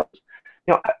stuff.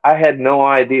 I had no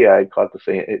idea I caught the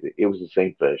same. It was the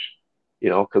same fish,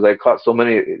 because I caught so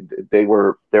many. They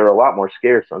were a lot more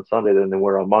scarce on Sunday than they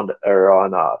were on Monday or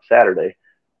on Saturday.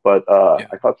 But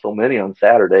I caught so many on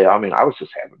Saturday. I mean, I was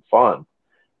just having fun.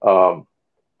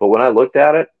 But when I looked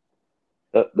at it,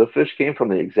 the fish came from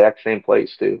the exact same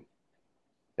place too.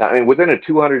 I mean, within a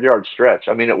 200-yard stretch.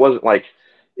 I mean, it wasn't like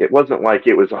it was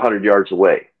 100 yards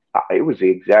away. It was the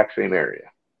exact same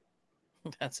area.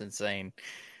 That's insane.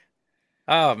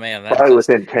 Oh man, probably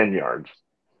within 10 yards.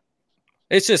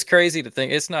 It's just crazy to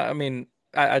think. It's not. I mean,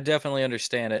 I definitely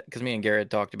understand it because me and Garrett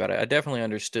talked about it. I definitely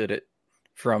understood it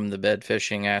from the bed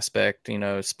fishing aspect,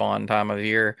 spawn time of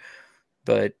year.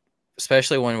 But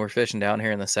especially when we're fishing down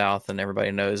here in the South and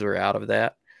everybody knows we're out of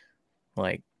that,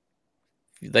 like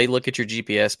they look at your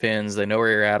GPS pins, they know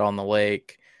where you're at on the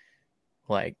lake.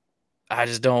 Like, I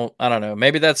don't know.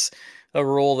 Maybe that's a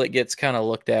rule that gets kind of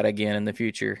looked at again in the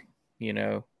future,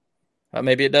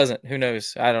 maybe it doesn't. Who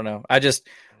knows? I don't know.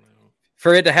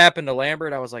 For it to happen to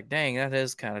Lambert, I was like, dang, that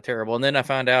is kind of terrible. And then I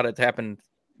found out it happened,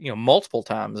 multiple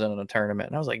times in a tournament.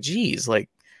 And I was like, geez, like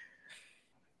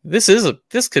this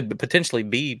could potentially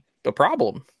be a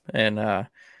problem. And,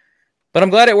 but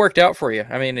I'm glad it worked out for you.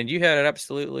 I mean, and you had it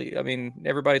absolutely. I mean,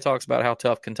 everybody talks about how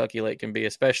tough Kentucky Lake can be,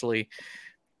 especially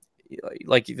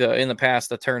like in the past,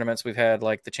 the tournaments we've had,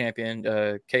 like the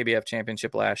KBF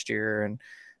championship last year, and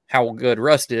how good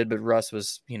Russ did. But Russ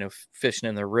was, fishing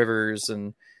in the rivers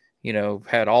and,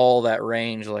 had all that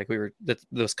range. Like that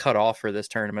was cut off for this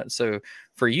tournament. So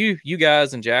for you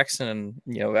guys and Jackson and,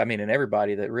 and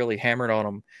everybody that really hammered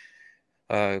on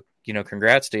them,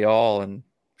 congrats to y'all and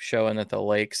showing that the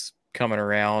lake's coming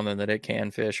around and that it can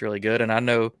fish really good. And I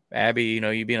know Abby,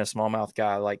 you being a smallmouth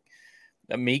guy, like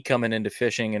me coming into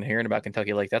fishing and hearing about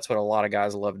Kentucky Lake, that's what a lot of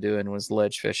guys love doing, was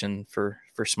ledge fishing for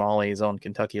smallies on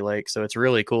Kentucky Lake. So it's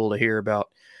really cool to hear about,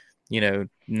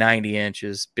 90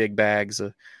 inches, big bags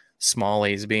of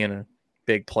smallies being a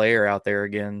big player out there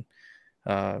again.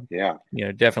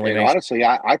 Definitely. And honestly,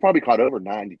 I probably caught over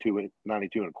 92 and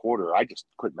a quarter. I just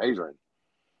quit measuring.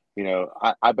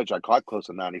 I bet you I caught close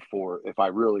to 94 if I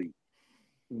really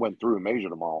went through and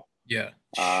measured them all. Yeah.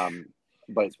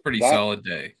 But it's a pretty solid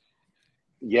day.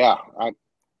 Yeah.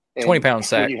 20-pound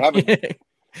sack. You have it,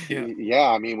 yeah.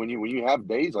 I mean, when you have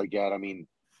days like that, I mean,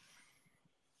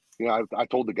 I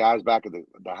told the guys back at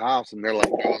the house, and they're like,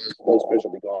 "Oh, those fish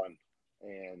will be gone."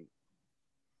 And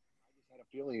I just had a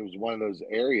feeling it was one of those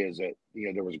areas that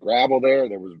there was gravel there,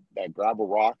 there was that gravel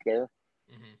rock there,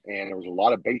 and there was a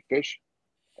lot of bait fish.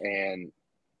 And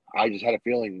I just had a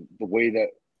feeling the way that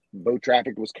boat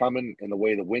traffic was coming and the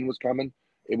way the wind was coming,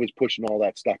 it was pushing all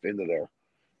that stuff into there,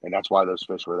 and that's why those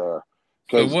fish were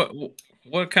there. So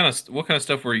what kind of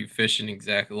stuff were you fishing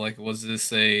exactly? Like, was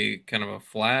this a kind of a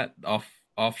flat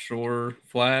offshore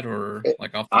flat, or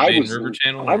like off the main river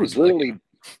channel? I was literally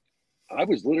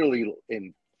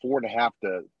in 4.5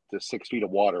 to 6 feet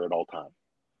of water at all times.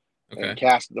 Okay. And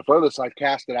the furthest I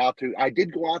cast it out to, I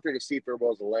did go out there to see if there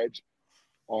was a ledge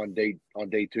on day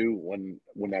 2 when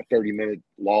that 30-minute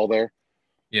lull there.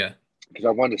 Yeah. Because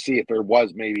I wanted to see if there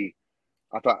was maybe.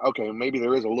 I thought, okay, maybe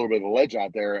there is a little bit of a ledge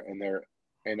out there, and they're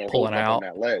pulling out on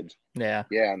that ledge. Yeah.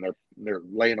 Yeah, and they're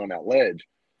laying on that ledge.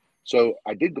 So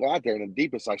I did go out there, and the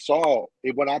deepest I saw,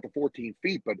 it went out to 14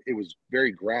 feet, but it was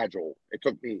very gradual. It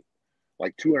took me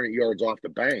like 200 yards off the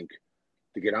bank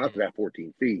to get out to that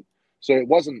 14 feet. So it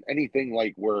wasn't anything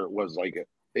like where it was like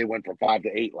it went from 5 to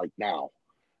 8 like now.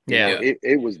 Yeah.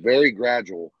 It was very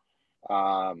gradual.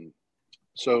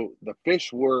 So the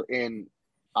fish were in,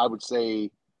 I would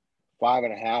say,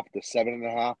 5.5 to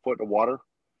 7.5 foot of water.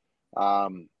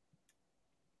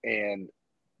 And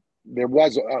there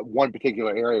was one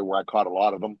particular area where I caught a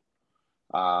lot of them.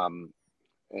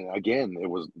 And again,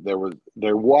 there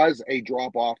was a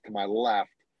drop off to my left.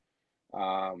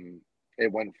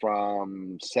 It went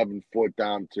from 7 foot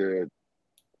down to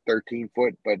 13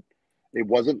 foot, but it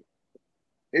wasn't.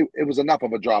 It was enough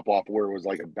of a drop off where it was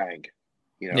like a bank,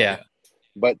 Yeah,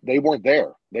 but they weren't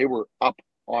there. They were up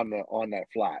on that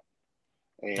flat.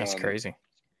 And that's crazy.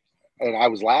 And I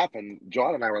was laughing.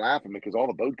 John and I were laughing because all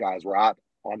the boat guys were out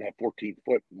on that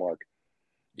 14-foot mark.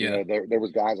 Yeah, there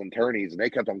was guys on tourneys, and they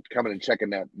kept on coming and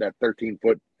checking that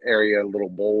 13-foot area, little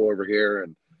bowl over here,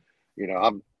 and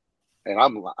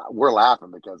we're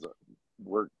laughing because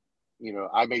we're,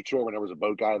 I made sure when there was a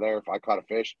boat guy there, if I caught a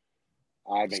fish,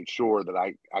 I made sure that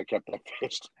I kept that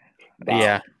fish down.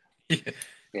 Yeah.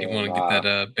 You want to get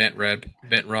that bent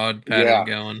rod pattern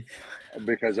going,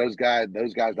 because those guys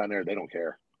down there, they don't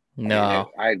care.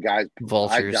 No, I had guys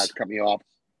vultures. cut me off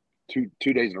two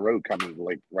days in a row, coming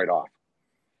like right off,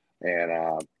 and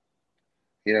I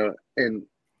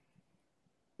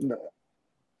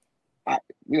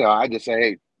just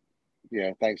say,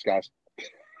 hey, thanks guys.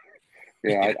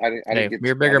 I didn't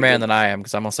you're a bigger man than I am,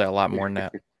 because I'm gonna say a lot more than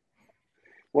that.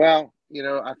 Well,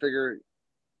 I figure,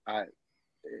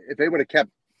 if they would have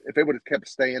kept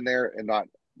staying there and not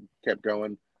kept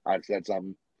going, I'd said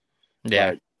something.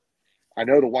 Yeah. But I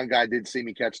know the one guy did see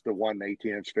me catch the one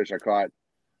 18-inch fish I caught,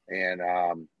 and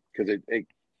because it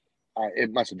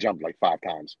must have jumped like 5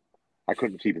 times. I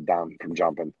couldn't keep it down from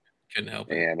jumping. Couldn't help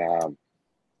it. And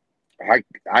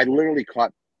I literally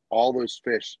caught all those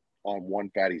fish on one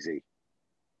Fatty Z.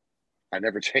 I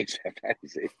never changed that Fatty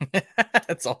Z.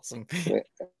 That's awesome.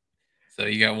 So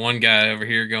you got one guy over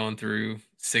here going through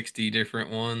 60 different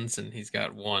ones, and he's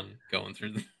got one going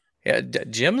through them. Yeah,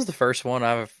 Jim's the first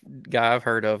I've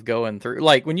heard of going through.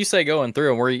 Like, when you say going through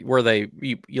them, were they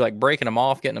you like breaking them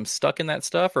off, getting them stuck in that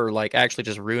stuff, or like actually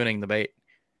just ruining the bait?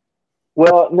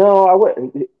 Well, no, I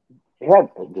wouldn't.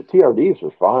 The TRDs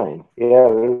were fine.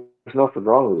 Yeah, there's nothing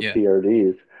wrong with the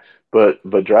TRDs, but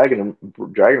dragging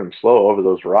them slow over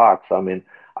those rocks. I mean,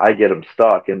 I get them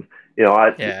stuck, and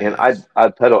I'd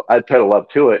pedal up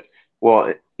to it.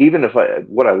 Well,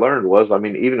 what I learned was, I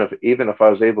mean, even if I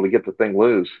was able to get the thing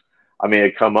loose, I mean,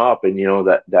 it'd come up and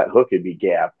that hook would be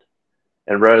gapped,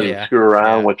 and rather than screw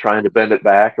around with trying to bend it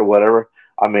back or whatever,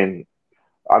 I've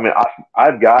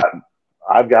got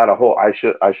a whole. I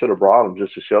should have brought them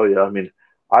just to show you. I mean,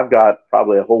 I've got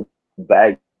probably a whole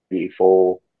bag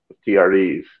full of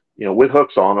TRDs, with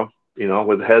hooks on them,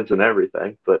 with heads and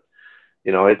everything. But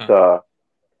it's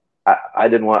I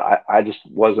didn't want. I just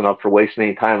wasn't up for wasting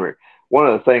any time. One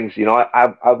of the things,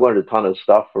 I've learned a ton of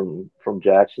stuff from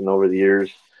Jackson over the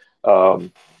years.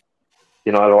 And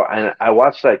I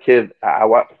watched that kid.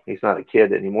 He's not a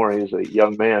kid anymore. He's a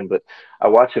young man, but I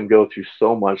watched him go through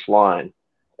so much line,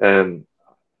 and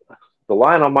the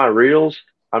line on my reels.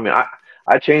 I mean,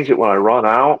 I change it when I run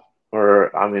out,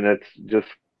 or I mean, it's just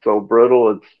so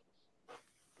brittle.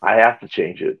 I have to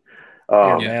change it.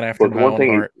 Man after my own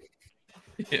heart.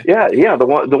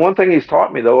 The one thing he's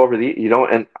taught me though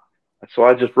and so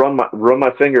I just run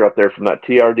my finger up there from that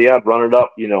TRD. I'd run it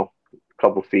up, a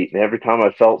couple feet, and every time I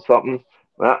felt something,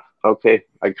 okay,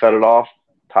 I cut it off,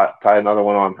 tie another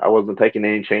one on. I wasn't taking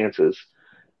any chances.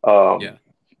 And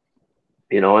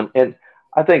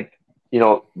I think,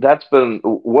 that's been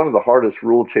one of the hardest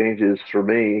rule changes for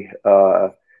me,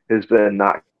 has been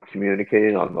not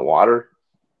communicating on the water,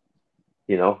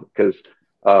 because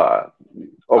over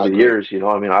the years,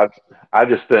 I mean, I've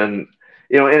just been,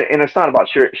 and it's not about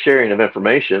sharing of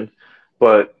information,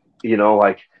 but,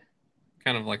 like,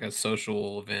 kind of like a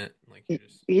social event. Like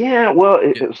it's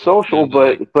social,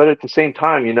 but at the same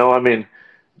time, I mean,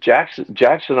 Jackson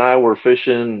and I were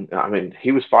fishing. I mean,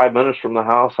 he was 5 minutes from the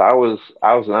house. I was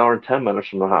an hour and 10 minutes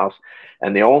from the house.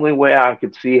 And the only way I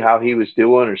could see how he was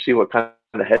doing or see what kind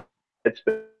of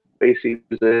headspace he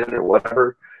was in or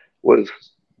whatever was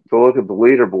to look at the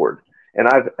leaderboard. And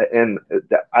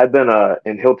I've been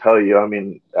and he'll tell you, I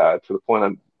mean, to the point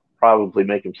I'm probably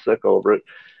make him sick over it,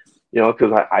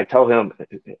 because I tell him,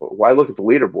 why look at the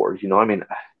leaderboards? I mean,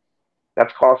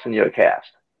 that's costing you a cast.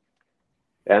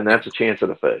 And that's a chance at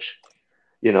a fish,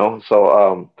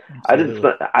 So I didn't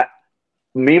spend. I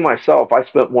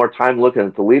spent more time looking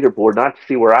at the leaderboard, not to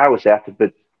see where I was at,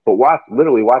 but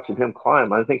literally watching him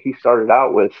climb. I think he started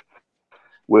out with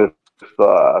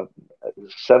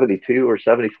 72 or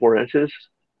 74 inches.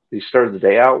 He started the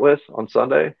day out with on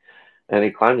Sunday, and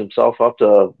he climbed himself up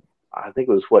to, I think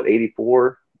it was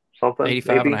 84 something,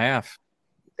 85 maybe? and a half.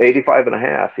 85 and a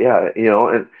half. Yeah.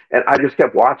 And I just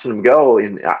kept watching him go,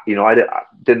 and, I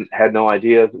had no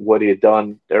idea what he had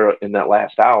done there in that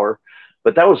last hour,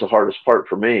 but that was the hardest part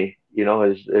for me,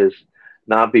 is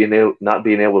not being able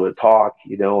to talk,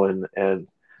 and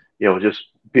just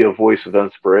be a voice of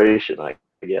inspiration, I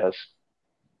guess.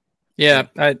 Yeah.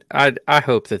 I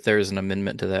hope that there's an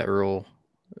amendment to that rule,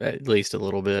 at least a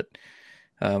little bit.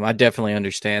 I definitely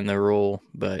understand the rule,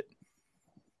 but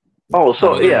a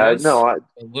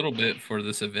little bit for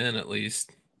this event at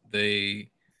least. He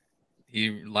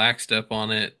laxed up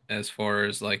on it as far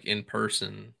as like in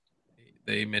person.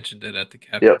 They mentioned it at the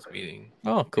captain's meeting.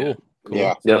 Oh, cool. Yeah. Cool.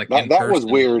 Yeah. So, like, that was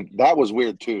weird. That was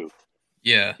weird too.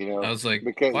 Yeah. You know, I was like,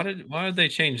 because, why did they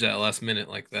change that last minute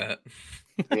like that?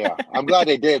 Yeah. I'm glad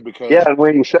they did because and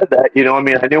when you said that, I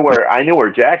mean, I knew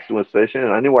where Jackson was fishing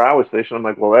and I knew where I was fishing. I'm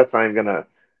like, well, that's not even gonna,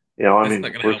 I mean,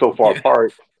 we're so far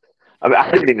apart. I mean, I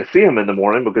didn't even see him in the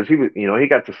morning because he was, he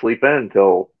got to sleep in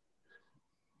until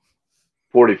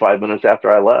 45 minutes after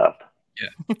I left.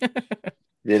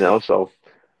 Yeah. So,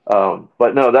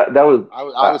 but no, that was. I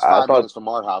was 5 minutes from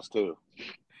our house too.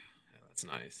 That's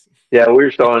nice. Yeah, we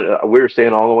were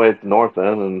staying all the way at the north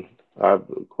end, and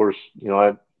of course,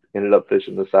 I ended up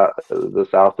fishing the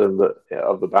south end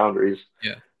of the boundaries.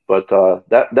 Yeah. But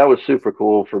that was super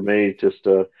cool for me just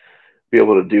to be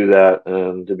able to do that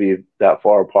and to be that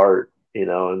far apart,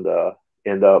 and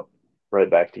end up right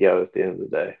back together at the end of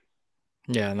the day.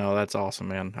 Yeah, no, that's awesome,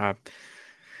 man.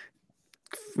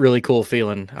 Really cool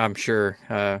feeling, I'm sure.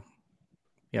 I've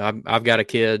got a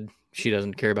kid. She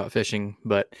doesn't care about fishing,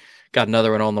 but got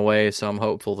another one on the way. So I'm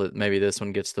hopeful that maybe this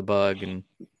one gets the bug and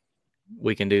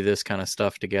we can do this kind of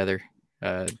stuff together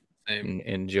and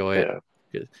enjoy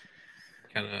it.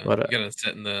 Kind of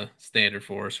setting the standard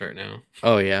for us right now.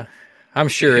 Oh yeah, I'm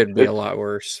sure it'd be a lot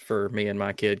worse for me and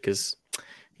my kid because,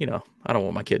 I don't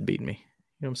want my kid beating me.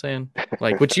 You know what I'm saying?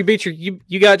 Like, would you beat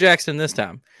you got Jackson this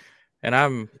time, and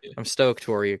I'm stoked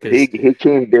for you because he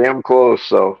came damn close.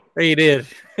 So he did.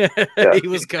 Yeah. He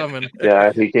was coming.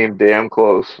 Yeah, he came damn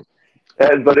close.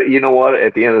 But you know what?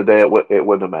 At the end of the day, it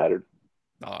wouldn't have mattered.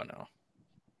 Oh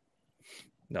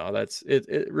no, that's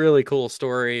it. Really cool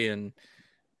story, and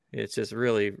it's just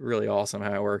really, really awesome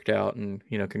how it worked out. And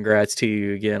congrats to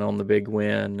you again on the big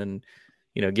win, and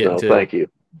Thank you.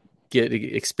 Get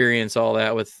to experience all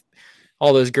that with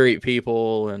all those great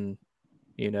people, and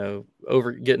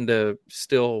getting to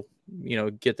still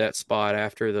get that spot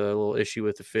after the little issue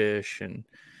with the fish. And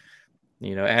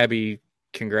Abby,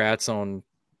 congrats on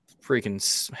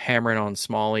freaking hammering on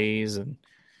smallies, and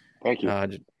thank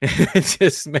you.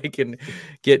 just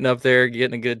getting up there,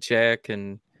 getting a good check,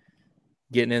 and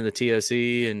getting in the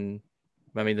TOC. And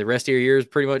I mean, the rest of your year is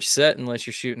pretty much set unless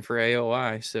you're shooting for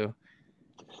AOI. So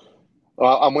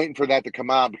I'm waiting for that to come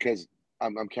out because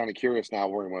I'm kind of curious now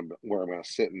where I'm going to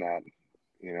sit in that.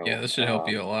 Yeah, this should help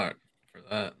you a lot for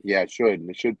that. Yeah, it should.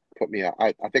 It should put me.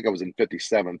 I think I was in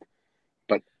 57th,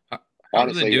 but how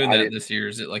honestly, are they doing that this year?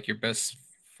 Is it like your best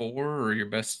 4 or your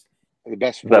best? The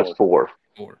best 4. Best 4.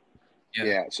 4.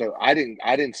 Yeah. So I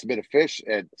didn't submit a fish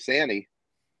at Sandy.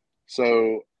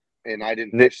 So and I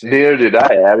didn't fish. Neither did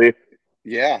I, Abby.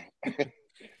 Yeah.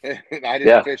 And I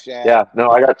didn't fish. No,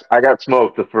 I got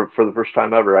smoked for the first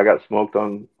time ever. I got smoked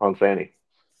on Sandy.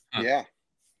 Huh. Yeah,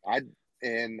 I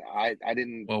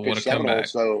didn't fish Seminole.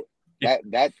 So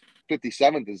that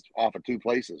 57th is off of 2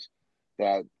 places.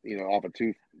 Off of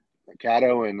 2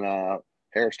 Caddo and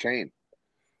Harris Chain.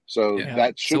 So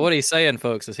that should. So what he's saying,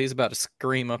 folks, is he's about to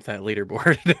scream up that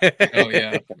leaderboard. Oh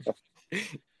yeah.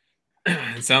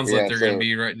 It sounds like they're going to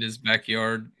be right in his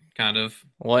backyard. Kind of.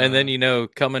 Well, and then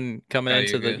coming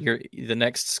Cayuga. Into the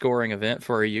next scoring event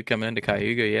for you coming into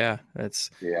Cayuga,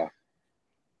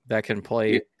 that can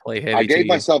play heavy. I gave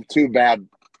myself two bad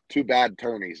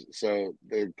tourneys, so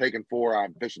they're taking 4.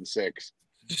 I'm fishing 6.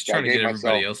 Just trying to get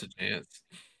everybody else a chance.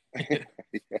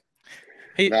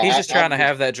 He's just trying to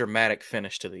have that dramatic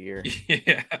finish to the year.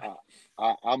 Yeah,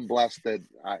 I'm blessed that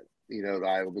I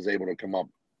was able to come up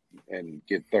and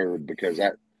get 3rd because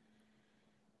that.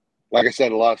 Like I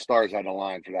said, a lot of stars had to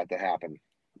line for that to happen,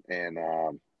 and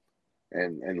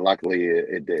luckily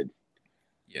it did.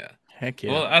 Yeah, heck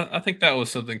yeah. Well, I think that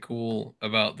was something cool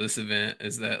about this event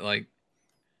is that like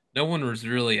no one was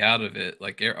really out of it.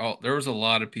 Like there was a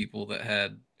lot of people that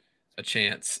had a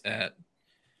chance at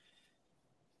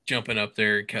jumping up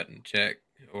there and cutting check,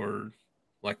 or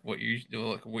like what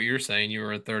you're saying, you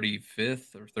were a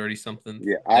 35th or 30 something.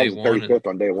 Yeah, I was 35th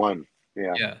on day 1.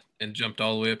 Yeah, and jumped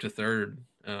all the way up to 3rd.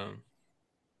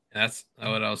 That's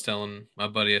what I was telling my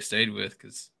buddy I stayed with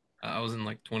because I was in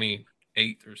like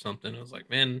 28th or something. I was like,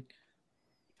 man,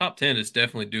 top 10 is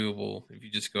definitely doable if you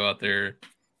just go out there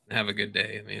and have a good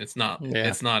day. I mean, it's not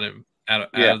out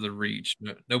of the reach.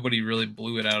 Nobody really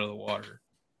blew it out of the water.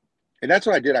 And that's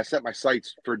what I did. I set my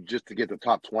sights for just to get the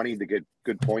top 20 to get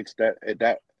good points. That at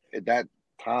that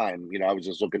time, I was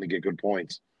just looking to get good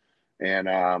points, and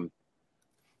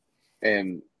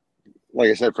like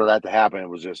I said, for that to happen, it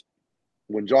was just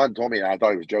when John told me, I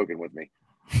thought he was joking with me.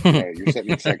 You're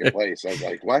sitting in second place. I was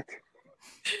like, what?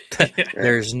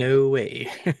 There's no way.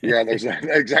 Yeah, there's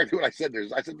exactly what I said.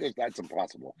 That's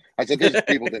impossible. I said those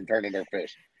people didn't turn in their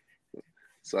fish.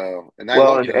 So, and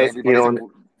I'm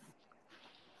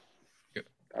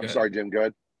sorry, Jim.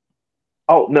 Good.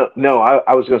 Oh no!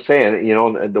 I was going to say,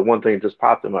 and the one thing that just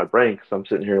popped in my brain because I'm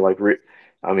sitting here like,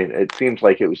 it seems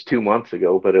like it was 2 months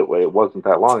ago, but it wasn't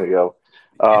that long ago.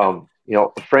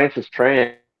 Francis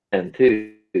Tran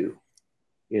too.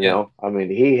 He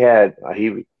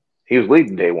was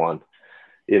leading day one.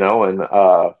 And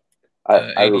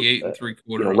 88 and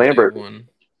 3/4. Lambert.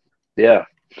 Yeah,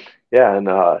 and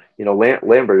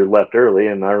Lambert had left early,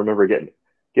 and I remember getting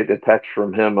a text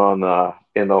from him on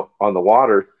the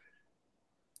water,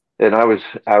 and I was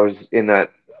in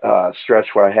that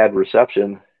stretch where I had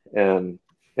reception, and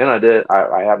I did.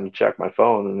 I happened to check my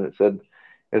phone, and it said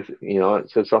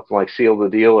something like seal the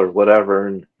deal or whatever,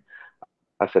 and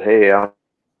I said, hey, I'm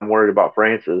worried about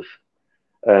Francis.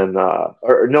 And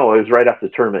or no, it was right after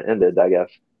the tournament ended, I guess.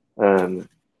 And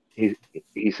he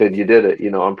said, "You did it.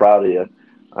 I'm proud of you."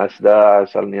 I said,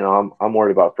 I'm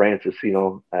worried about Francis.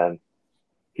 And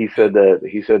he said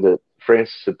that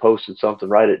Francis had posted something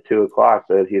right at 2:00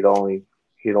 that he'd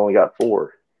only got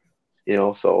 4.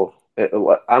 So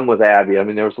I'm with Abby.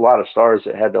 there was a lot of stars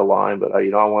that had to align, but I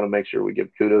want to make sure we give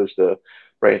kudos to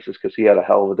Francis because he had a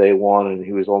hell of a day one, and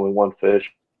he was only one fish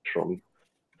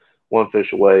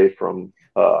away from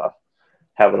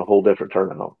having a whole different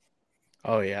tournament.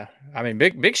 Oh yeah,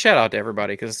 big shout out to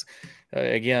everybody because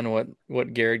again,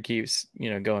 what Garrett keeps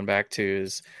going back to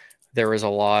is there was a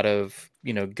lot of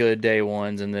good day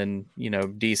ones and then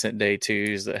decent day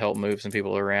twos that help move some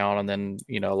people around, and then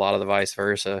a lot of the vice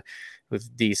versa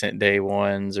with decent day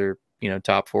ones or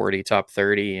top 40, top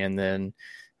 30, and then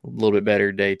a little bit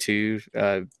better day two.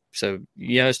 So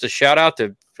just a shout out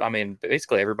to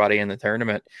basically everybody in the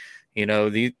tournament.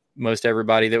 Most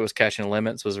everybody that was catching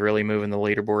limits was really moving the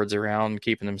leaderboards around,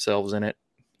 keeping themselves in it,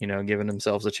 giving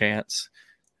themselves a chance.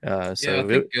 I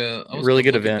think really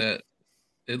good event.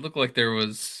 It looked like there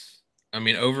was,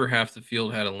 over half the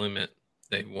field had a limit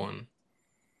day one.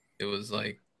 It was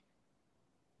like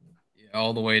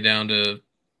all the way down to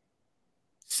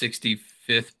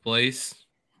 65th place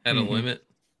had a limit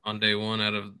on day one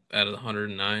out of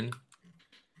 109.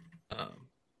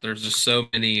 There's just so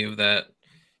many of that.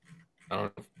 I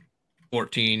don't know,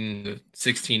 14 to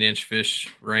 16 inch fish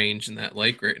range in that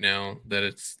lake right now that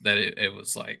it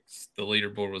was like the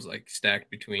leaderboard was like stacked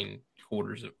between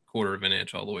quarter of an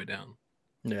inch all the way down.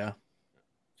 Yeah.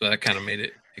 So that kind of made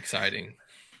it exciting.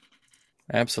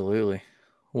 Absolutely.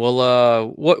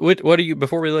 Well, what do you,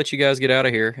 before we let you guys get out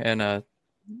of here, and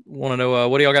want to know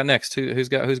what do y'all got next? Who's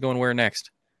going where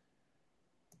next?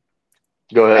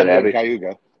 Go ahead, Abby.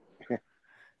 Cayuga.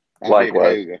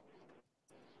 Likewise.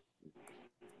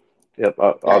 Yep,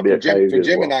 I'll be at Cayuga. For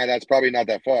Jim well. and I, that's probably not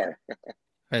that far.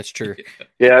 That's true.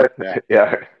 Yeah.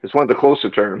 It's one of the closer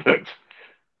tournaments.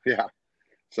 Yeah.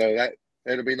 So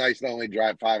it'll be nice to only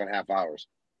drive 5.5 hours.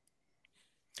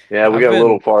 Yeah, we got a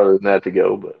little farther than that to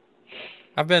go, but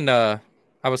I've been I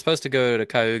was supposed to go to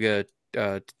Cayuga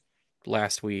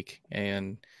last week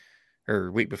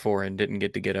or week before and didn't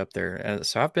get up there.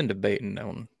 So I've been debating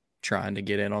on trying to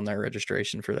get in on their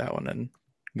registration for that one and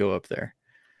go up there.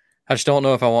 I just don't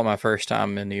know if I want my first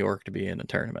time in New York to be in a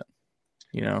tournament.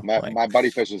 My buddy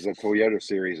fishes the Toyota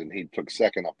series, and he took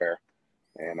second up there,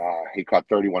 and he caught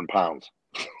 31 pounds.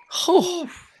 Oh.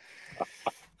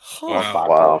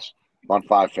 On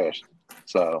 5 fish.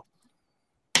 So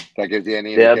that gives you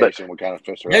any indication what kind of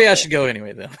fish are maybe I should go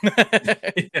anyway then.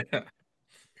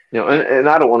 Yeah. And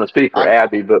I don't want to speak for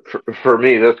Abby, but for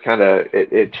me, that's kind of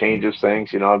it changes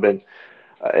things. I've been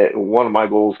one of my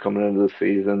goals coming into the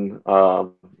season. I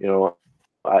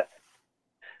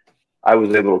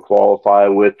was able to qualify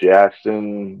with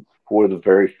Jackson for the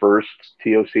very first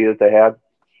TOC that they had.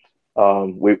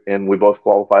 We both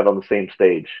qualified on the same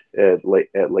stage at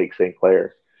Lake St.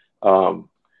 Clair.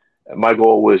 My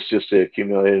goal was just to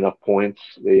accumulate enough points,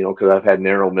 because I've had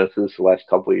narrow misses the last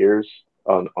couple of years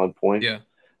on points. Yeah.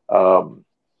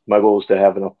 My goal is to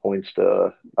have enough points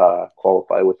to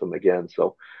qualify with them again.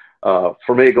 So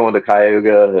for me, going to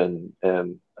Cayuga and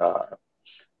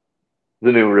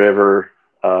the New River,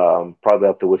 probably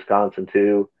up to Wisconsin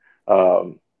too.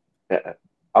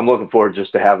 I'm looking forward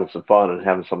just to having some fun and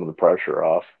having some of the pressure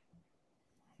off.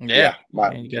 Yeah,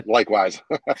 likewise.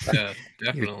 Yeah,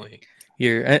 definitely.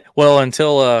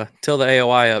 Until the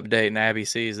AOI update and Abby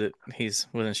sees that he's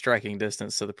within striking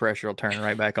distance, so the pressure will turn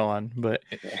right back on. But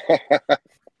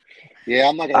yeah,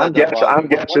 I'm not. I'm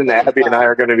guessing Abby and I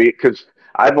are going to be, because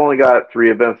I've only got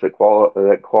 3 events that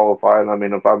qualify,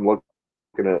 and if I'm looking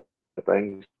at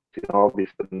things, I'll be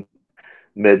sitting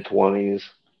mid-20s,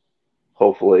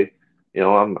 hopefully.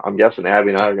 I'm guessing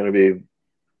Abby and I are going to be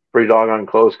pretty doggone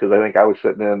close because I think I was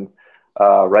sitting in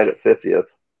right at 50th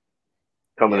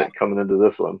coming into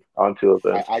this one on 2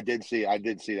 events. I did see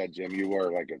that, Jim. You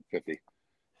were like at 50.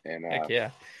 And heck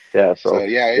yeah. Yeah, so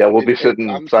we'll be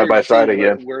sitting side by side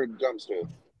again. Where it jumps to.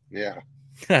 Yeah.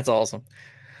 That's awesome.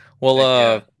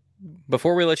 Well,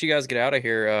 before we let you guys get out of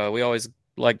here, we always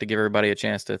like to give everybody a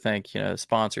chance to thank,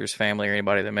 sponsors, family, or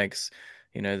anybody that makes,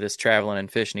 this traveling and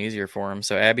fishing easier for them.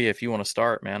 So, Abby, if you want to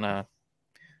start, man.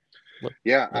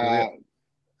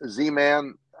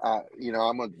 Z-Man, I'm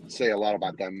going to say a lot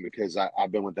about them because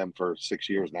I've been with them for 6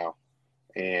 years now.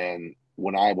 And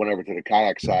when I went over to the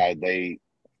kayak side, they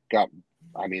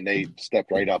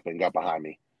stepped right up and got behind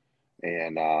me.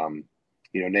 And,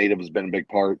 Native has been a big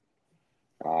part.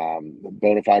 The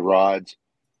Bonafide rods,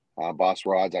 BOS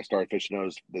rods, I started fishing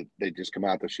those. They just come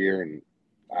out this year, and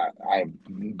I've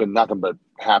been nothing but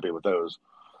happy with those.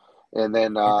 And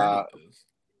then, they're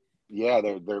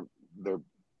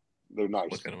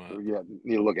nice. Yeah,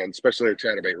 need to look at them, especially their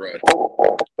chatterbait rod.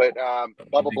 But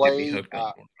Bubble Blade,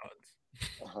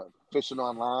 Fishing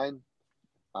Online,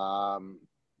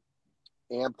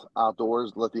 Amped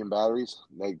Outdoors lithium batteries.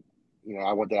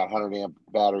 I went to that 100 amp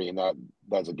battery, and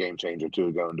that's a game changer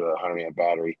too, going to a 100 amp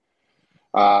battery.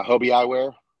 Hobie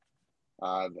eyewear.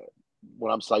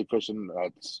 When I'm sight fishing,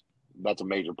 that's a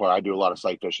major part. I do a lot of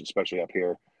sight fishing, especially up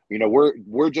here.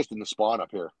 We're just in the spawn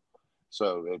up here,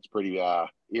 so it's pretty.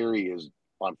 Erie is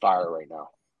on fire right now.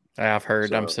 I've heard.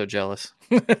 So, I'm so jealous.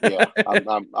 Yeah,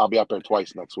 I'll be up there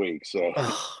twice next week. So,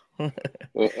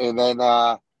 and then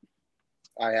I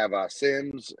have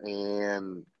Sims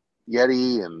and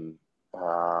Yeti and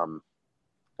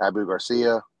Abu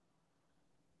Garcia,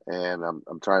 and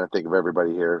I'm trying to think of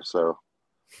everybody here. So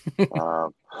I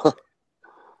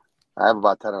have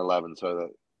about 10 or 11. So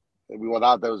that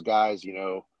without those guys,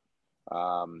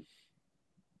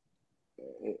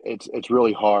 it's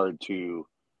really hard to.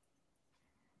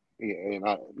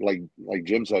 Like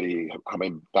Jim said, how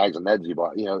many bags of Neds he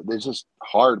bought. It's just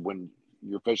hard when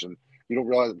you're fishing.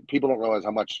 People don't realize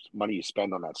how much money you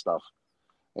spend on that stuff.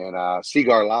 And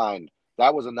Seaguar line,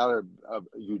 that was another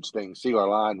huge thing. Seaguar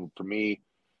line for me,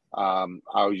 I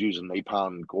was using an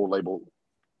 8-pound gold label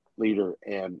leader,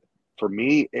 and for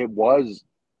me, it was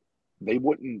they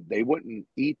wouldn't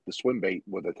eat the swim bait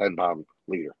with a 10-pound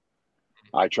leader.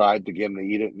 I tried to get them to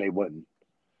eat it, and they wouldn't.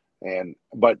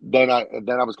 But then I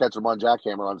was catching them on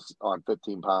jackhammer on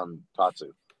 15-pound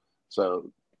Tatsu.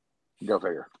 So go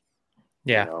figure.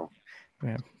 Yeah.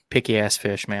 Yeah. Picky ass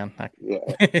fish, man.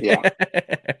 Yeah.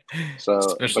 So,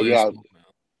 especially I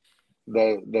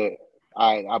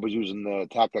was using the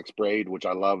Tactex braid, which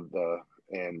I loved,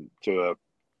 and to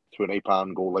an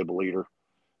 8-pound gold label leader,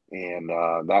 and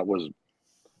that was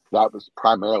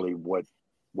primarily what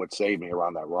saved me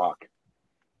around that rock,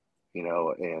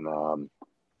 and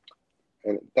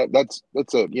that's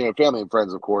it. Family and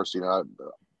friends, of course.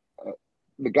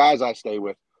 The guys I stay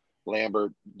with: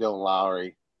 Lambert, Dylan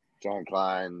Lowry, John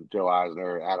Klein, Joe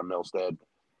Eisner, Adam Milstead,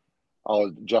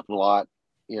 Jeff Malott.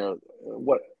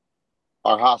 What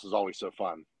our house is always so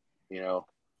fun. And,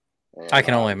 I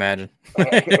can only imagine.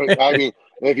 I mean,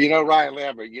 if you know Ryan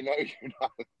Lambert, you're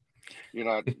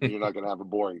not going to have a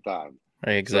boring time.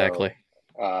 Exactly.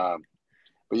 So,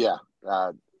 but yeah,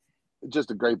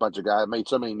 just a great bunch of guys. I made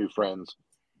so many new friends,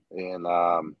 and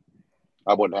I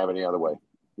wouldn't have any other way.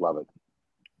 Love it.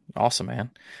 Awesome,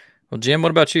 man. Well, Jim, what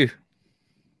about you?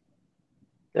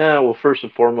 Yeah, well, first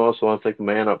and foremost, I want to thank the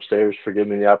man upstairs for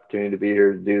giving me the opportunity to be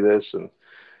here to do this and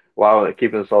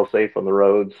keeping us all safe on the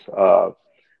roads. I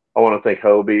want to thank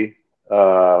Hobie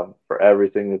for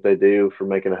everything that they do, for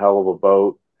making a hell of a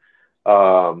boat,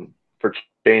 for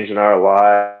changing our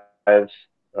lives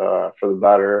for the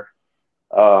better.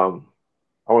 I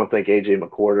want to thank AJ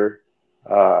McWhorter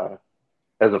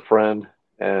as a friend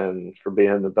and for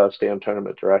being the best damn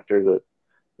tournament director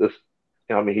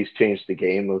he's changed the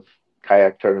game of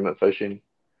kayak tournament fishing.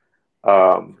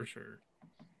 For sure.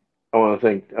 I want to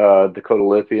thank Dakota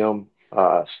Lithium,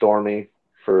 Stormy,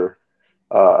 for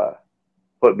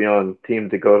putting me on Team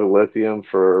Dakota Lithium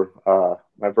for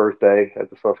my birthday at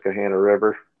the Susquehanna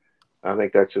River. I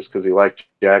think that's just because he liked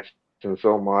Jackson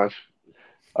so much.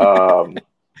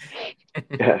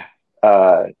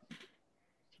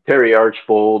 Terry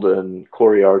Archbold and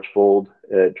Corey Archbold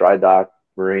at Dry Dock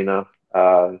Marina.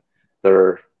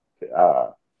 They're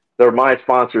my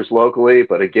sponsors locally,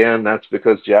 but again, that's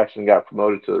because Jackson got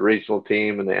promoted to the regional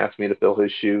team and they asked me to fill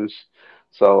his shoes.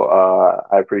 So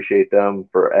I appreciate them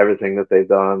for everything that they've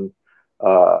done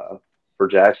for for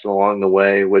Jackson along the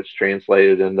way, which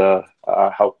translated into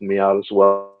helping me out as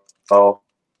well. I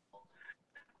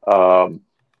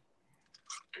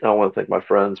want to thank my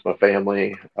friends, my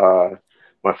family,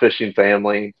 my fishing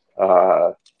family.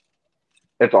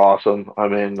 It's awesome. I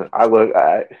mean,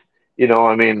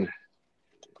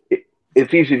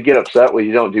 it's easy to get upset when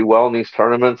you don't do well in these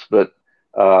tournaments, but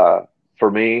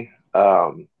for me,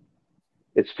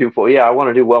 it's twofold. Yeah, I want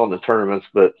to do well in the tournaments,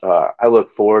 but I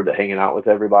look forward to hanging out with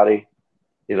everybody.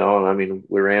 And I mean,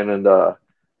 we ran into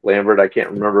Lambert. I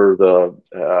can't remember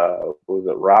was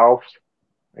it Ralph's?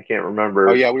 I can't remember.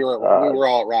 Oh yeah, we were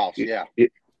all at Ralph's. Yeah,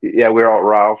 yeah, we were all at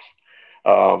Ralph's,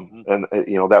 and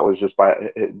that was just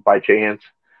by chance.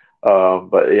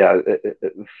 But yeah,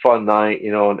 fun night,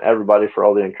 and everybody for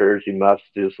all the encouraging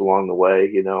messages along the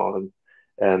way,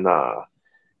 and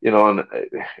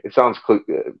it sounds a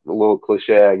little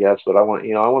cliche, I guess, but I want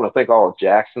to thank all of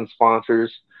Jackson's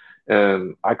sponsors,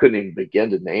 and I couldn't even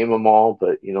begin to name them all,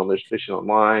 but there's Fishing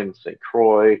Online, St.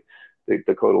 Croix,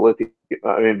 Dakota Lithium.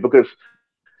 I mean, because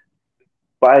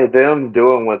by them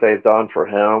doing what they've done for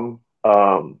him,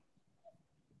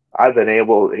 I've been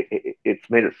able, it's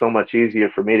made it so much easier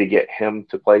for me to get him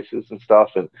to places and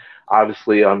stuff. And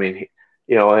obviously, I mean,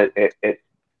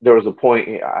 there was a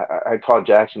point I taught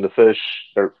Jackson to fish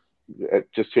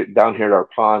just down here at our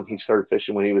pond. He started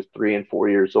fishing when he was 3 and 4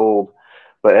 years old.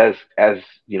 But as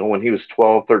when he was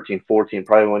 12, 13, 14,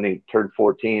 probably when he turned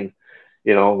 14,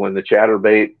 when the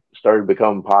chatterbait started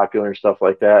becoming popular and stuff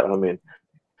like that, I mean,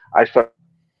 I started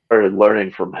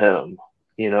learning from him,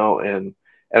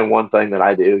 and one thing that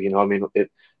I do,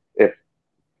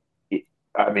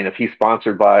 I mean, if he's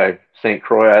sponsored by St.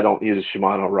 Croix, I don't use a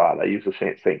Shimano rod. I use a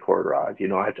St. Croix rod.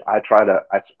 I try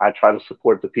to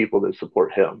support the people that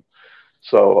support him.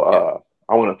 So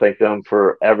I want to thank them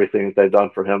for everything that they've done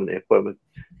for him and the equipment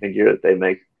and gear that they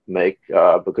make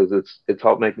because it's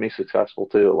helped make me successful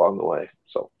too along the way.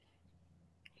 So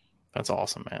that's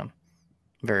awesome, man.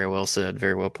 Very well said.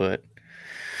 Very well put.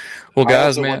 Well, guys, I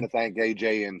also man, want to thank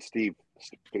AJ and Steve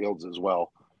Fields as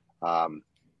well.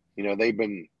 They've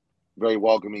been very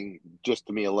welcoming just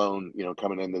to me alone,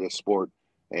 coming into this sport.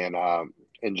 And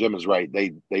Jim is right.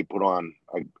 They put on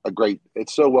a great,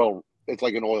 it's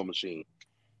like an oil machine.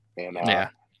 And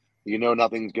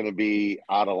nothing's going to be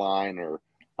out of line or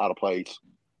out of place.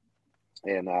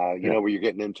 And you know what you're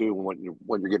getting into when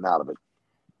you're getting out of it.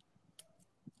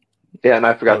 Yeah, and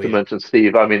I forgot to mention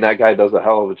Steve. I mean, that guy does a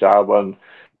hell of a job on,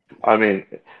 I mean,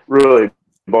 really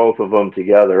both of them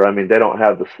together. I mean, they don't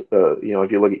have the,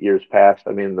 if you look at years past,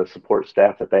 I mean, the support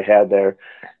staff that they had there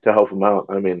to help them out.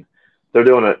 I mean, they're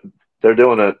doing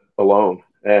it alone.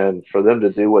 And for them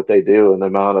to do what they do and the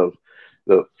amount of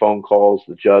the phone calls,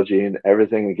 the judging,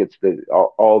 everything that gets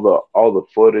all the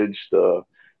footage, the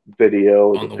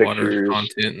video, the pictures, water,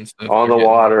 content and stuff on the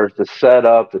water, the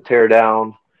setup, the tear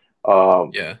down.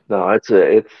 No,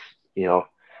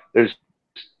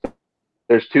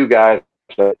 there's two guys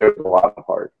that there's a lot of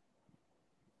heart,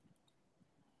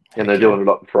 and they're doing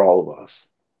it for all of us,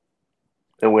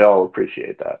 and we all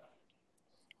appreciate that.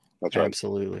 That's right.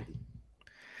 Absolutely.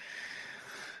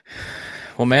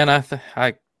 Well, man,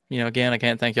 again, I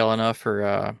can't thank y'all enough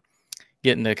for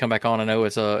getting to come back on. I know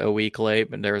it's a week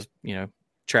late, but there's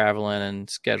traveling and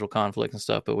schedule conflict and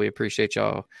stuff, but we appreciate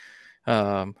y'all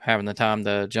having the time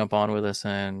to jump on with us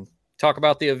and talk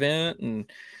about the event.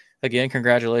 And again,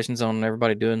 congratulations on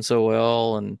everybody doing so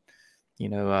well and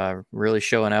really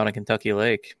showing out in Kentucky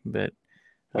Lake. But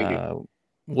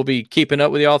we'll be keeping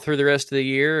up with y'all through the rest of the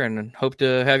year and hope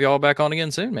to have y'all back on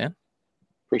again soon, man.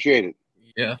 Appreciate it.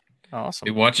 Yeah, awesome.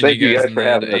 Be watching you guys in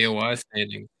the AOI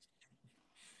standing.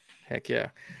 Heck yeah.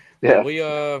 Yeah.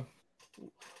 Well,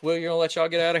 we're gonna let y'all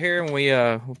get out of here, and we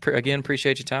again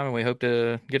appreciate your time, and we hope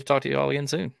to get to talk to you all again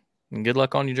soon. And good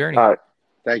luck on your journey. All right.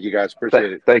 Thank you, guys.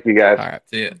 Appreciate it. Thank you, guys. All right.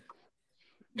 See ya.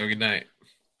 Have a good night.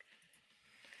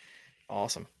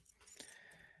 Awesome.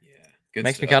 Yeah. Good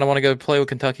Makes stuff. me kind of want to go play with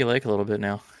Kentucky Lake a little bit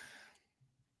now.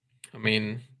 I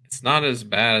mean, it's not as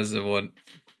bad as what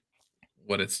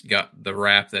it's got, the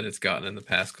rap that it's gotten in the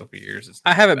past couple of years.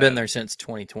 I haven't been there since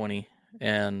 2020,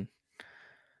 and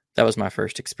that was my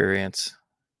first experience,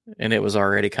 and it was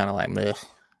already kind of like meh.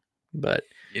 But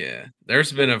yeah,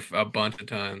 there's been a bunch of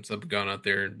times I've gone out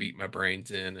there and beat my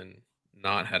brains in and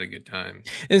not had a good time.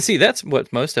 And see, that's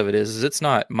what most of it is it's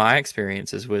not my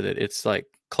experiences with it. It's like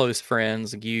close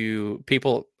friends,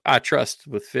 people I trust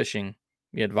with fishing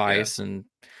advice. Yeah. And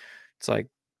it's like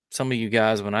some of you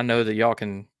guys, when I know that y'all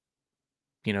can,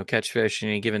 catch fish in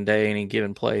any given day, any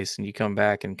given place, and you come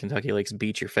back and Kentucky Lakes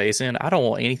beat your face in, I don't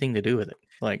want anything to do with it.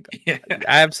 Like, I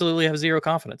absolutely have zero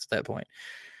confidence at that point.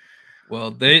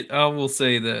 Well, I will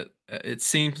say that it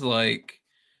seems like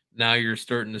now you're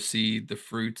starting to see the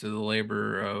fruits of the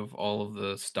labor of all of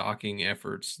the stocking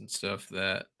efforts and stuff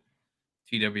that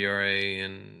TWRA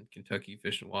and Kentucky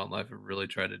Fish and Wildlife have really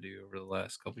tried to do over the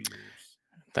last couple of years.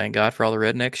 Thank God for all the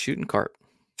rednecks shooting carp.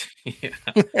 Yeah,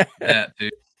 that too.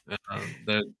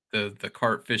 The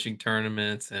carp fishing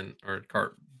tournaments or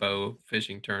carp bow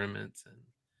fishing tournaments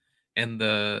and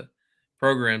the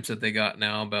programs that they got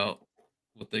now about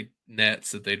with the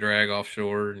nets that they drag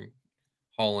offshore and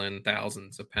haul in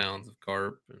thousands of pounds of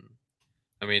carp. And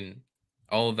I mean,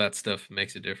 all of that stuff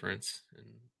makes a difference, and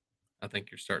I think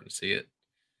you're starting to see it.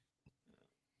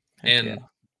 And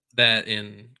that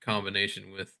in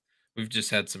combination with, we've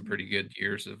just had some pretty good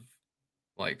years of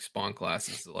like spawn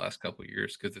classes the last couple of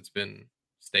years because it's been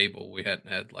stable. We hadn't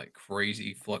had like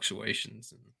crazy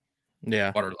fluctuations and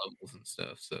water levels and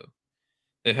stuff. So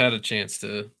they've had a chance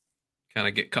to kind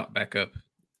of get caught back up.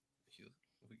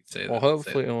 We could say well,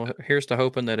 hopefully, here's to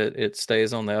hoping that it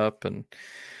stays on the up and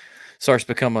starts to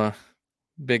become a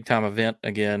big time event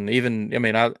again. Even, I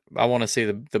mean, I want to see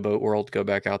the boat world go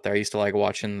back out there. I used to like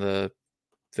watching the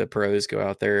pros go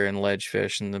out there and ledge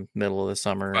fish in the middle of the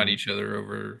summer. Fight each other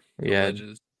over the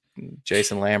ledges.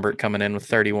 Jason Lambert coming in with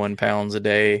 31 pounds a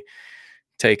day,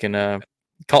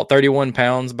 caught 31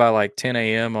 pounds by like 10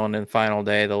 a.m. on the final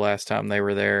day, the last time they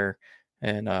were there,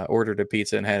 and ordered a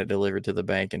pizza and had it delivered to the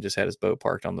bank and just had his boat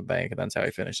parked on the bank. And that's how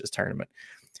he finished his tournament.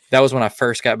 That was when I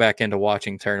first got back into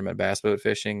watching tournament bass boat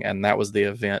fishing. And that was the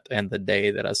event and the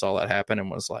day that I saw that happen and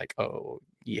was like, oh,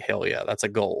 yeah, hell yeah, that's a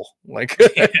goal. Like,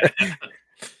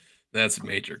 that's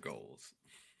major goals.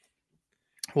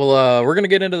 Well, we're going to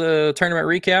get into the tournament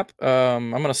recap.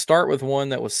 I'm going to start with one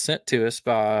that was sent to us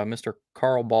by Mr.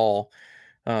 Carl Ball.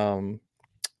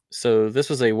 So this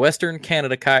was a Western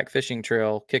Canada kayak fishing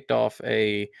trail, kicked off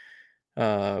a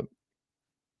Alan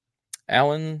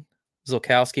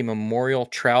Zolkowski Memorial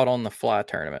Trout on the Fly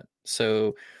tournament.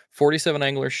 So 47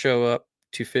 anglers show up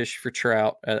to fish for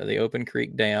trout at the Open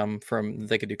Creek Dam.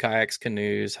 They could do kayaks,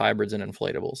 canoes, hybrids, and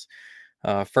inflatables.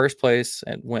 First place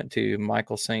went to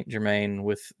Michael St. Germain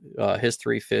with his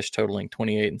 3 fish totaling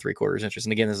 28 3/4 inches.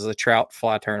 And again, this is a trout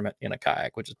fly tournament in a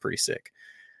kayak, which is pretty sick.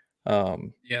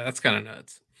 Yeah, that's kind of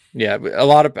nuts. Yeah, a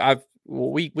lot of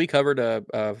we covered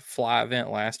a fly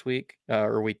event last week,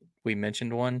 or we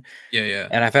mentioned one. Yeah.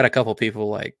 And I've had a couple people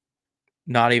like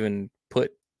not even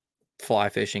put fly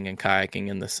fishing and kayaking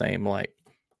in the same like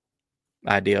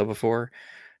idea before.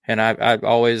 And I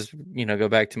always, go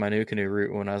back to my new canoe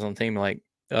route when I was on team. Like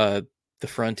the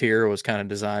Frontier was kind of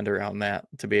designed around that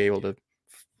to be able to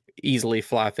easily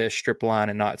fly fish, strip line,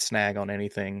 and not snag on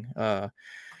anything. So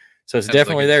it's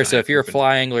definitely there. So if you're a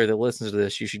fly angler that listens to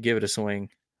this, you should give it a swing.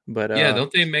 But yeah,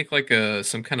 don't they make like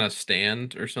some kind of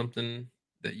stand or something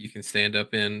that you can stand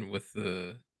up in with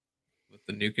the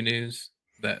new canoes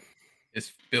that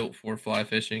is built for fly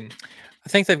fishing? I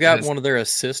think they've got one of their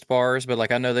assist bars, but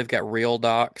like I know they've got reel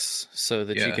docks so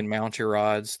that you can mount your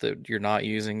rods that you're not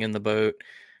using in the boat.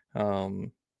 They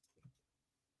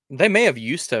may have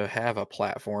used to have a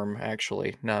platform,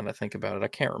 actually, now that I think about it. I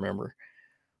can't remember.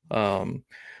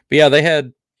 But yeah, they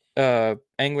had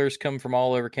anglers come from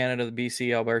all over Canada, the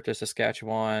BC, Alberta,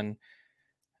 Saskatchewan.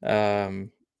 And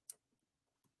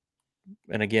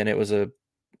again, it was a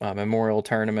memorial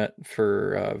tournament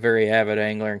for very avid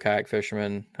angler and kayak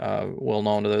fisherman, well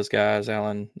known to those guys,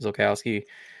 Alan Zolkowski.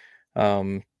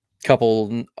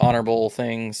 Couple honorable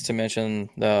things to mention.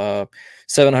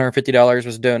 $750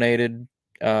 was donated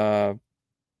by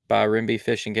Rimby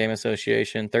Fish and Game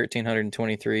Association.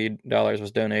 $1,323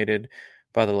 was donated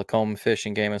by the Lacombe Fish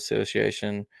and Game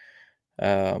Association.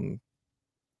 So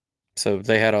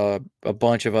they had a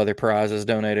bunch of other prizes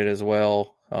donated as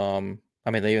well. I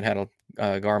mean, they even had a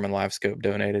Garmin Live Scope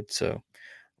donated, so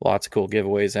lots of cool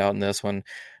giveaways out in this one.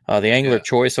 The Angler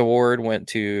Choice Award went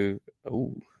to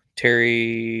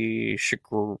Terry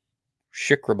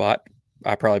Shikrabot.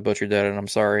 I probably butchered that, and I'm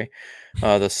sorry.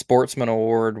 The Sportsman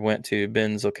Award went to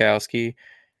Ben Zolkowski,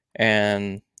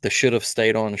 and the Should Have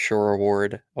Stayed on Shore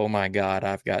Award. Oh my God,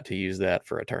 I've got to use that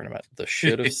for a tournament. The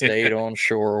Should Have Stayed on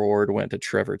Shore Award went to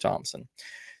Trevor Thompson.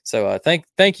 So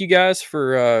thank you guys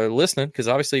for listening, because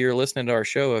obviously you're listening to our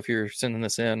show if you're sending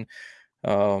this in.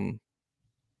 Hope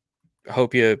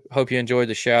you enjoyed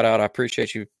the shout out. I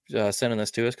appreciate you sending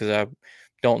this to us, because I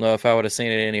don't know if I would have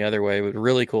seen it any other way. It was a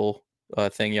really cool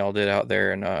thing y'all did out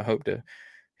there, and I hope to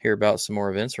hear about some more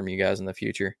events from you guys in the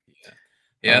future.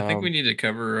 Yeah, I think we need to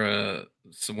cover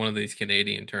one of these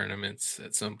Canadian tournaments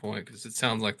at some point, because it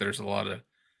sounds like there's a lot of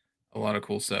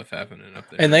cool stuff happening up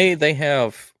there. And they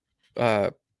have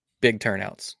big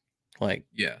turnouts. Like,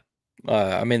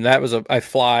 I mean, that was a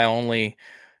fly only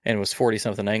and it was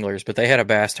 40-something anglers. But they had a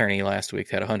bass tourney last week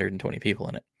that had 120 people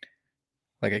in it,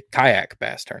 like a kayak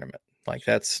bass tournament. Like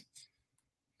that's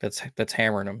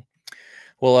hammering them.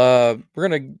 Well, we're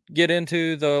going to get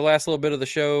into the last little bit of the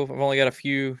show. I've only got a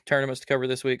few tournaments to cover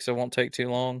this week, so it won't take too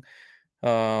long.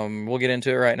 We'll get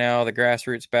into it right now. The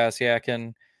Grassroots Bass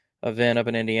Yakin event up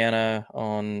in Indiana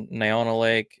on Naona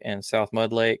Lake and South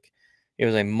Mud Lake. It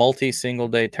was a multi-single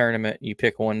day tournament. You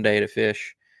pick one day to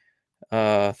fish.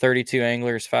 32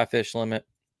 anglers, 5 fish limit,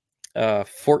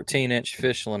 14-inch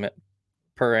fish limit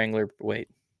per angler weight.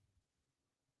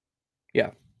 Yeah,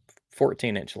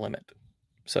 14-inch limit.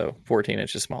 So 14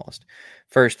 inches smallest.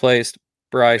 First place,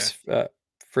 Bryce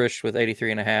Frisch with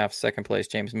 83.5. Second place,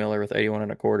 James Miller with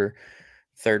 81.25.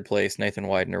 Third place, Nathan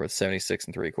Widener with 76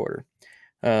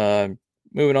 3/4.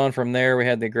 Moving on from there, we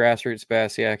had the Grassroots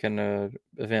Bass Yakin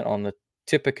event on the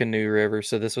Tippecanoe River.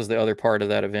 So this was the other part of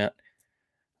that event.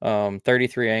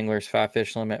 33 anglers, 5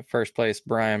 fish limit. First place,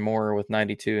 Brian Moore with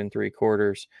 92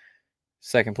 3/4.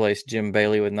 Second place, Jim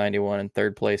Bailey with 91. And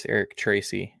third place, Eric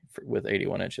Tracy with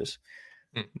 81 inches.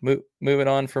 Moving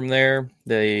on from there,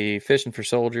 the Fishing for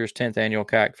Soldiers 10th Annual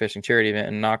Kayak Fishing Charity Event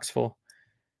in Knoxville.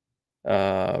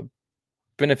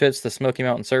 Benefits the Smoky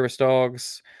Mountain Service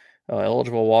Dogs.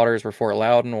 Eligible waters were Fort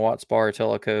Loudon, Watts Bar,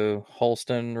 Tellico,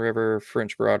 Holston River,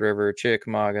 French Broad River,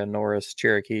 Chickamauga, Norris,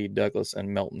 Cherokee, Douglas, and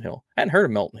Melton Hill. I hadn't heard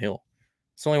of Melton Hill.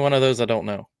 It's only one of those I don't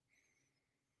know.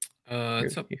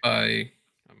 It's up by,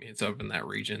 it's up in that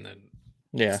region,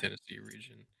 Tennessee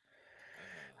region.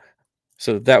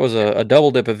 So that was a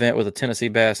double dip event with the Tennessee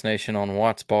Bass Nation on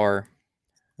Watts Bar.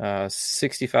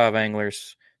 65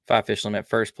 anglers, 5 fish limit.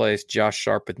 First place, Josh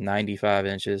Sharp with 95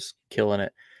 inches, killing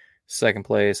it. Second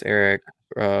place, Eric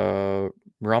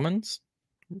Romneys,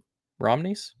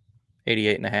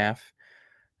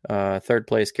 88.5. Third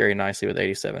place, Gary Nicely with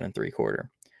 87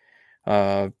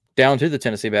 3/4. Down to the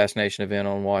Tennessee Bass Nation event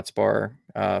on Watts Bar.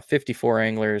 54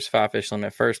 anglers, 5 fish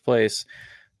limit. First place,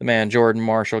 the man Jordan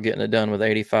Marshall getting it done with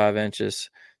 85 inches.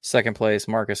 Second place,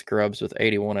 Marcus Grubbs with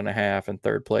 81.5. And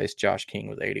third place, Josh King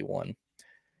with 81.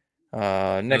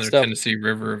 Next up, Tennessee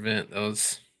River event. That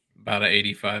was about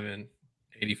 85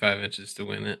 inches to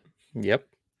win it. Yep.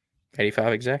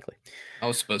 85 exactly. I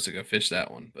was supposed to go fish that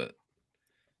one, but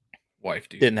wife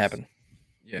didn't happen.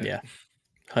 Yeah.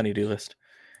 Honey-do list.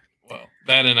 Well,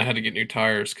 that and I had to get new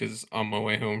tires because on my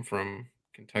way home from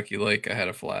Kentucky Lake, I had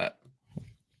a flat.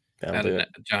 I had a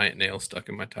giant nail stuck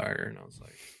in my tire, and I was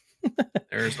like,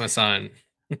 there's my sign.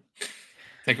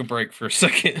 Take a break for a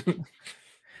second.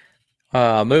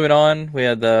 Moving on, we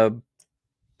had the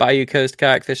Bayou Coast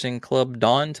Kayak Fishing Club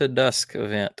Dawn to Dusk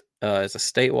event. It's a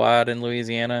statewide in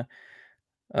Louisiana.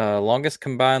 Longest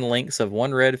combined lengths of 1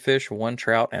 redfish, 1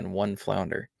 trout, and 1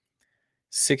 flounder.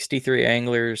 63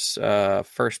 anglers.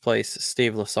 First place,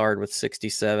 Steve Lassard with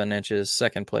 67 inches.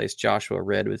 Second place, Joshua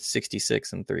Red with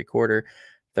 66 3/4.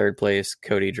 Third place,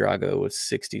 Cody Drago with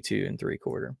 62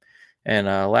 3/4. And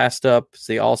last up is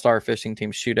the All-Star Fishing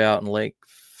Team Shootout in Lake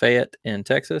Fayette in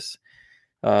Texas.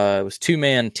 It was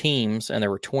 2-man teams, and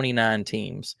there were 29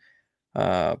 teams.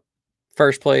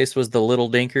 First place was the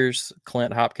Little Dinkers,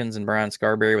 Clint Hopkins and Brian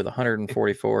Scarberry with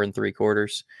 144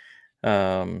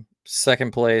 3/4.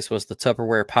 Second place was the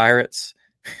Tupperware Pirates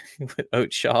with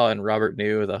Oat Shaw and Robert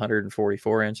New with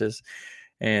 144 inches.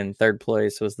 And third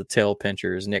place was the Tail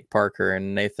Pinchers, Nick Parker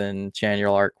and Nathan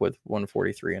Chanulark with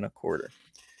 143 1/4.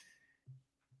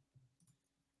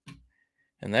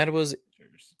 And that was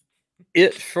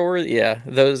it for,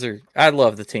 I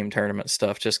love the team tournament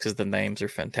stuff just because the names are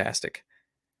fantastic.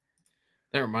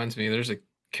 That reminds me, there's a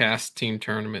cast team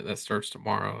tournament that starts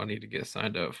tomorrow. I need to get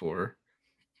signed up for.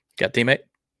 Got teammate?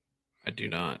 I do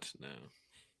not, no.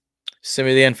 Send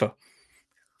me the info.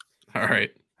 All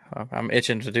right. I'm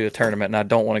itching to do a tournament, and I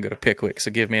don't want to go to Pickwick, so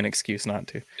give me an excuse not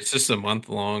to. It's just a month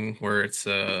long where it's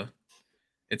to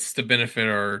benefit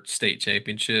our state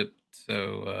championship.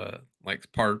 So,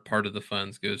 part of the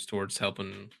funds goes towards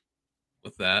helping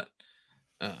with that.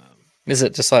 Is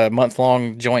it just like a month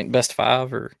long joint best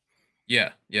 5 or?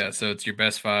 Yeah. So it's your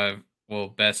best 5,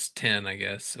 best 10, I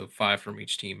guess. So 5 from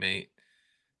each teammate.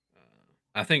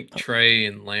 I think Trey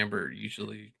and Lambert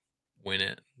usually win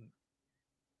it.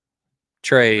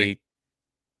 Trey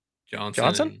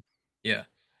Johnson? Yeah.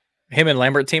 Him and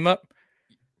Lambert team up?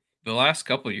 The last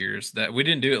couple of years that we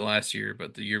didn't do it last year,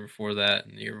 but the year before that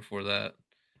and the year before that.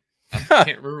 I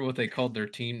can't remember what they called their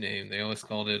team name. They always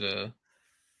called it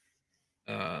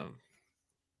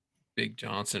Big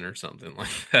Johnson or something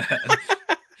like that.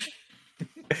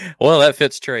 Well, that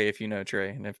fits Trey if you know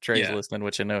Trey. And if Trey's listening,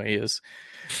 which I know he is,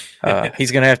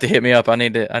 he's gonna have to hit me up. I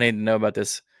need to know about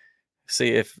this see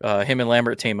if him and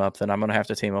Lambert team up, then I'm going to have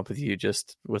to team up with you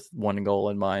just with one goal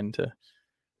in mind to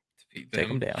take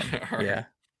them down. Yeah.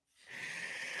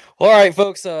 All right,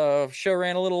 folks. Show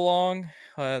ran a little long.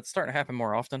 It's starting to happen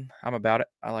more often. I'm about it.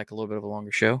 I like a little bit of a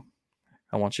longer show.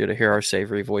 I want you to hear our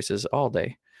savory voices all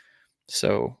day.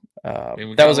 So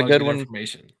that was a good one.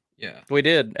 Yeah, we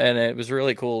did, and it was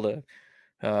really cool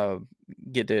to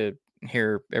get to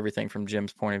hear everything from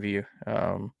Jim's point of view.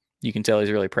 You can tell he's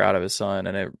really proud of his son,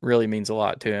 and it really means a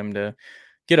lot to him to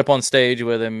get up on stage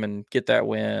with him and get that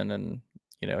win and,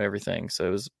 you know, everything. So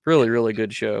it was really, really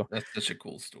good show. That's such a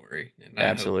cool story. And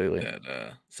absolutely. I hope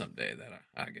that someday that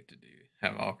I get to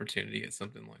have an opportunity at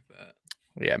something like that.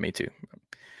 Yeah, me too.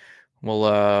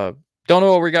 Well, don't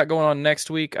know what we got going on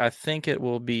next week. I think it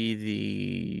will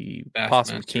be the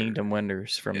Possum Kingdom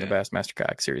winners from the Bassmaster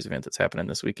Kayak Series event that's happening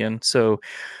this weekend. So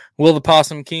will the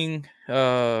Possum King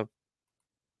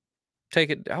take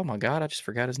it? Oh my God, I just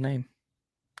forgot his name.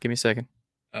 Give me a second.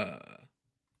 I've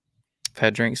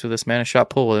had drinks with this man and shot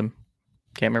pool with him.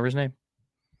 Can't remember his name.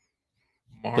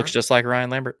 Mark? Looks just like Ryan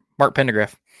Lambert. Mark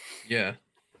Pendergraph. Yeah.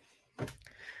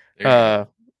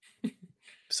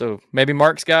 So maybe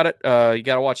Mark's got it. You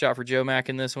got to watch out for Joe Mack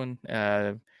in this one.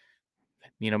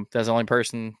 You know, that's the only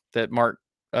person that Mark,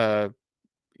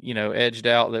 you know, edged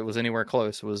out that was anywhere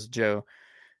close was Joe.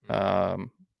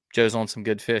 Joe's on some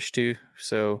good fish too,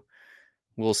 so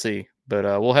we'll see. But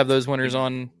we'll have those winners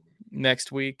on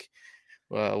next week.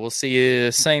 We'll see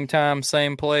you same time,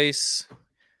 same place.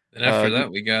 And after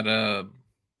that, we got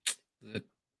the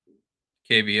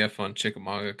KBF on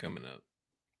Chickamauga coming up.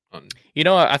 You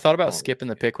know, I thought about skipping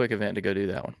the Pickwick event to go do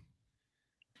that one.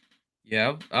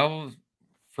 Yeah, I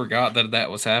forgot that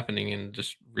was happening and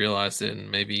just realized it and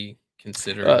maybe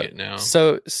considering it now.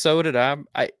 So did I.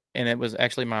 And it was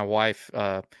actually my wife.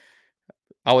 I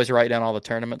always write down all the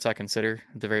tournaments I consider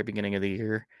at the very beginning of the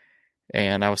year.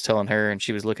 And I was telling her, and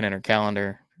she was looking at her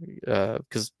calendar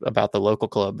because about the local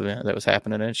club event that was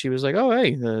happening. And she was like, "Oh,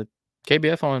 hey, the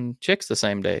KBF on Chicks the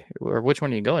same day. Or which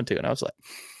one are you going to?" And I was like,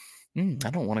 I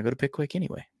don't want to go to Pickwick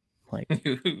anyway. Like,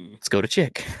 let's go to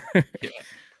Chick. Yeah.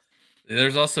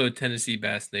 There's also a Tennessee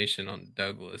Bass Nation on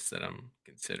Douglas that I'm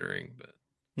considering, but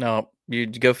no, you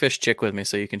go fish Chick with me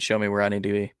so you can show me where I need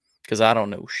to be because I don't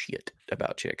know shit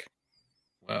about Chick.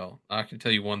 Well, I can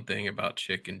tell you one thing about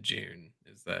Chick in June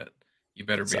is that you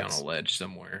better be on a ledge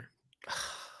somewhere.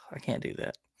 I can't do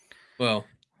that. Well,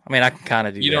 I mean, I can kind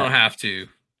of do that. You don't have to,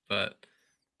 but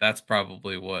that's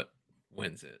probably what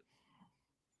wins it.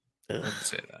 Let's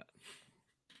say that.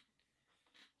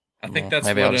 I think that's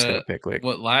maybe I'll just go to Pickwick.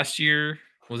 What last year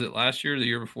was it? Last year or the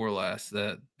year before last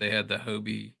that they had the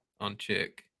Hobie on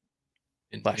Chick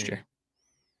in last June. year.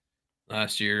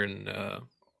 Last year, and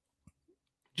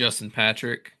Justin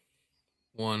Patrick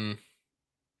won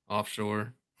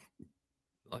offshore,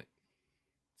 like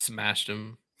smashed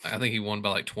him. I think he won by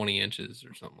like 20 inches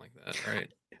or something like that, right?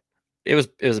 It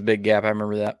was a big gap. I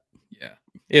remember that. Yeah.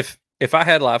 If I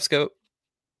had live scope,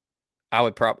 I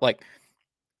would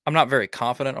I'm not very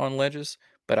confident on ledges,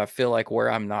 but I feel like where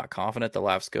I'm not confident, the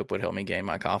live scope would help me gain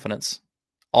my confidence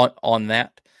on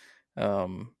that.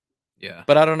 Yeah.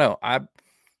 But I don't know.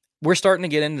 We're starting to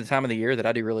get into the time of the year that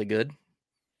I do really good.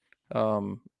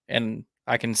 And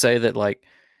I can say that like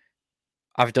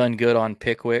I've done good on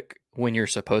Pickwick when you're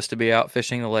supposed to be out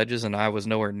fishing the ledges, and I was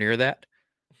nowhere near that.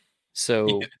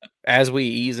 So as we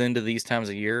ease into these times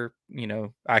of year, you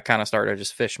know, I kind of start to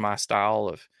just fish my style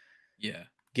of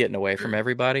getting away from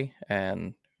everybody.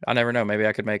 And I never know, maybe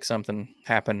I could make something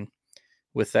happen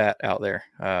with that out there.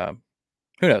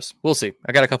 Who knows? We'll see.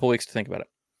 I got a couple weeks to think about it.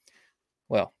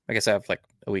 Well, I guess I have like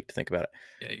a week to think about it.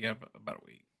 Yeah, you got about a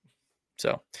week.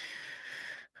 So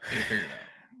figure it out.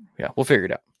 Yeah, we'll figure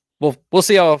it out. We'll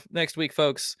see y'all next week,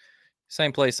 folks.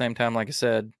 Same place, same time, like I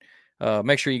said.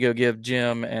 Make sure you go give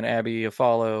Jim and Abby a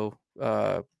follow.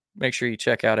 Make sure you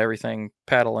check out everything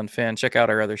Paddle and Fin. Check out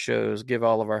our other shows. Give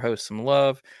all of our hosts some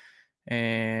love.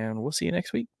 And we'll see you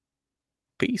next week.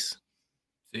 Peace.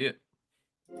 See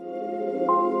ya.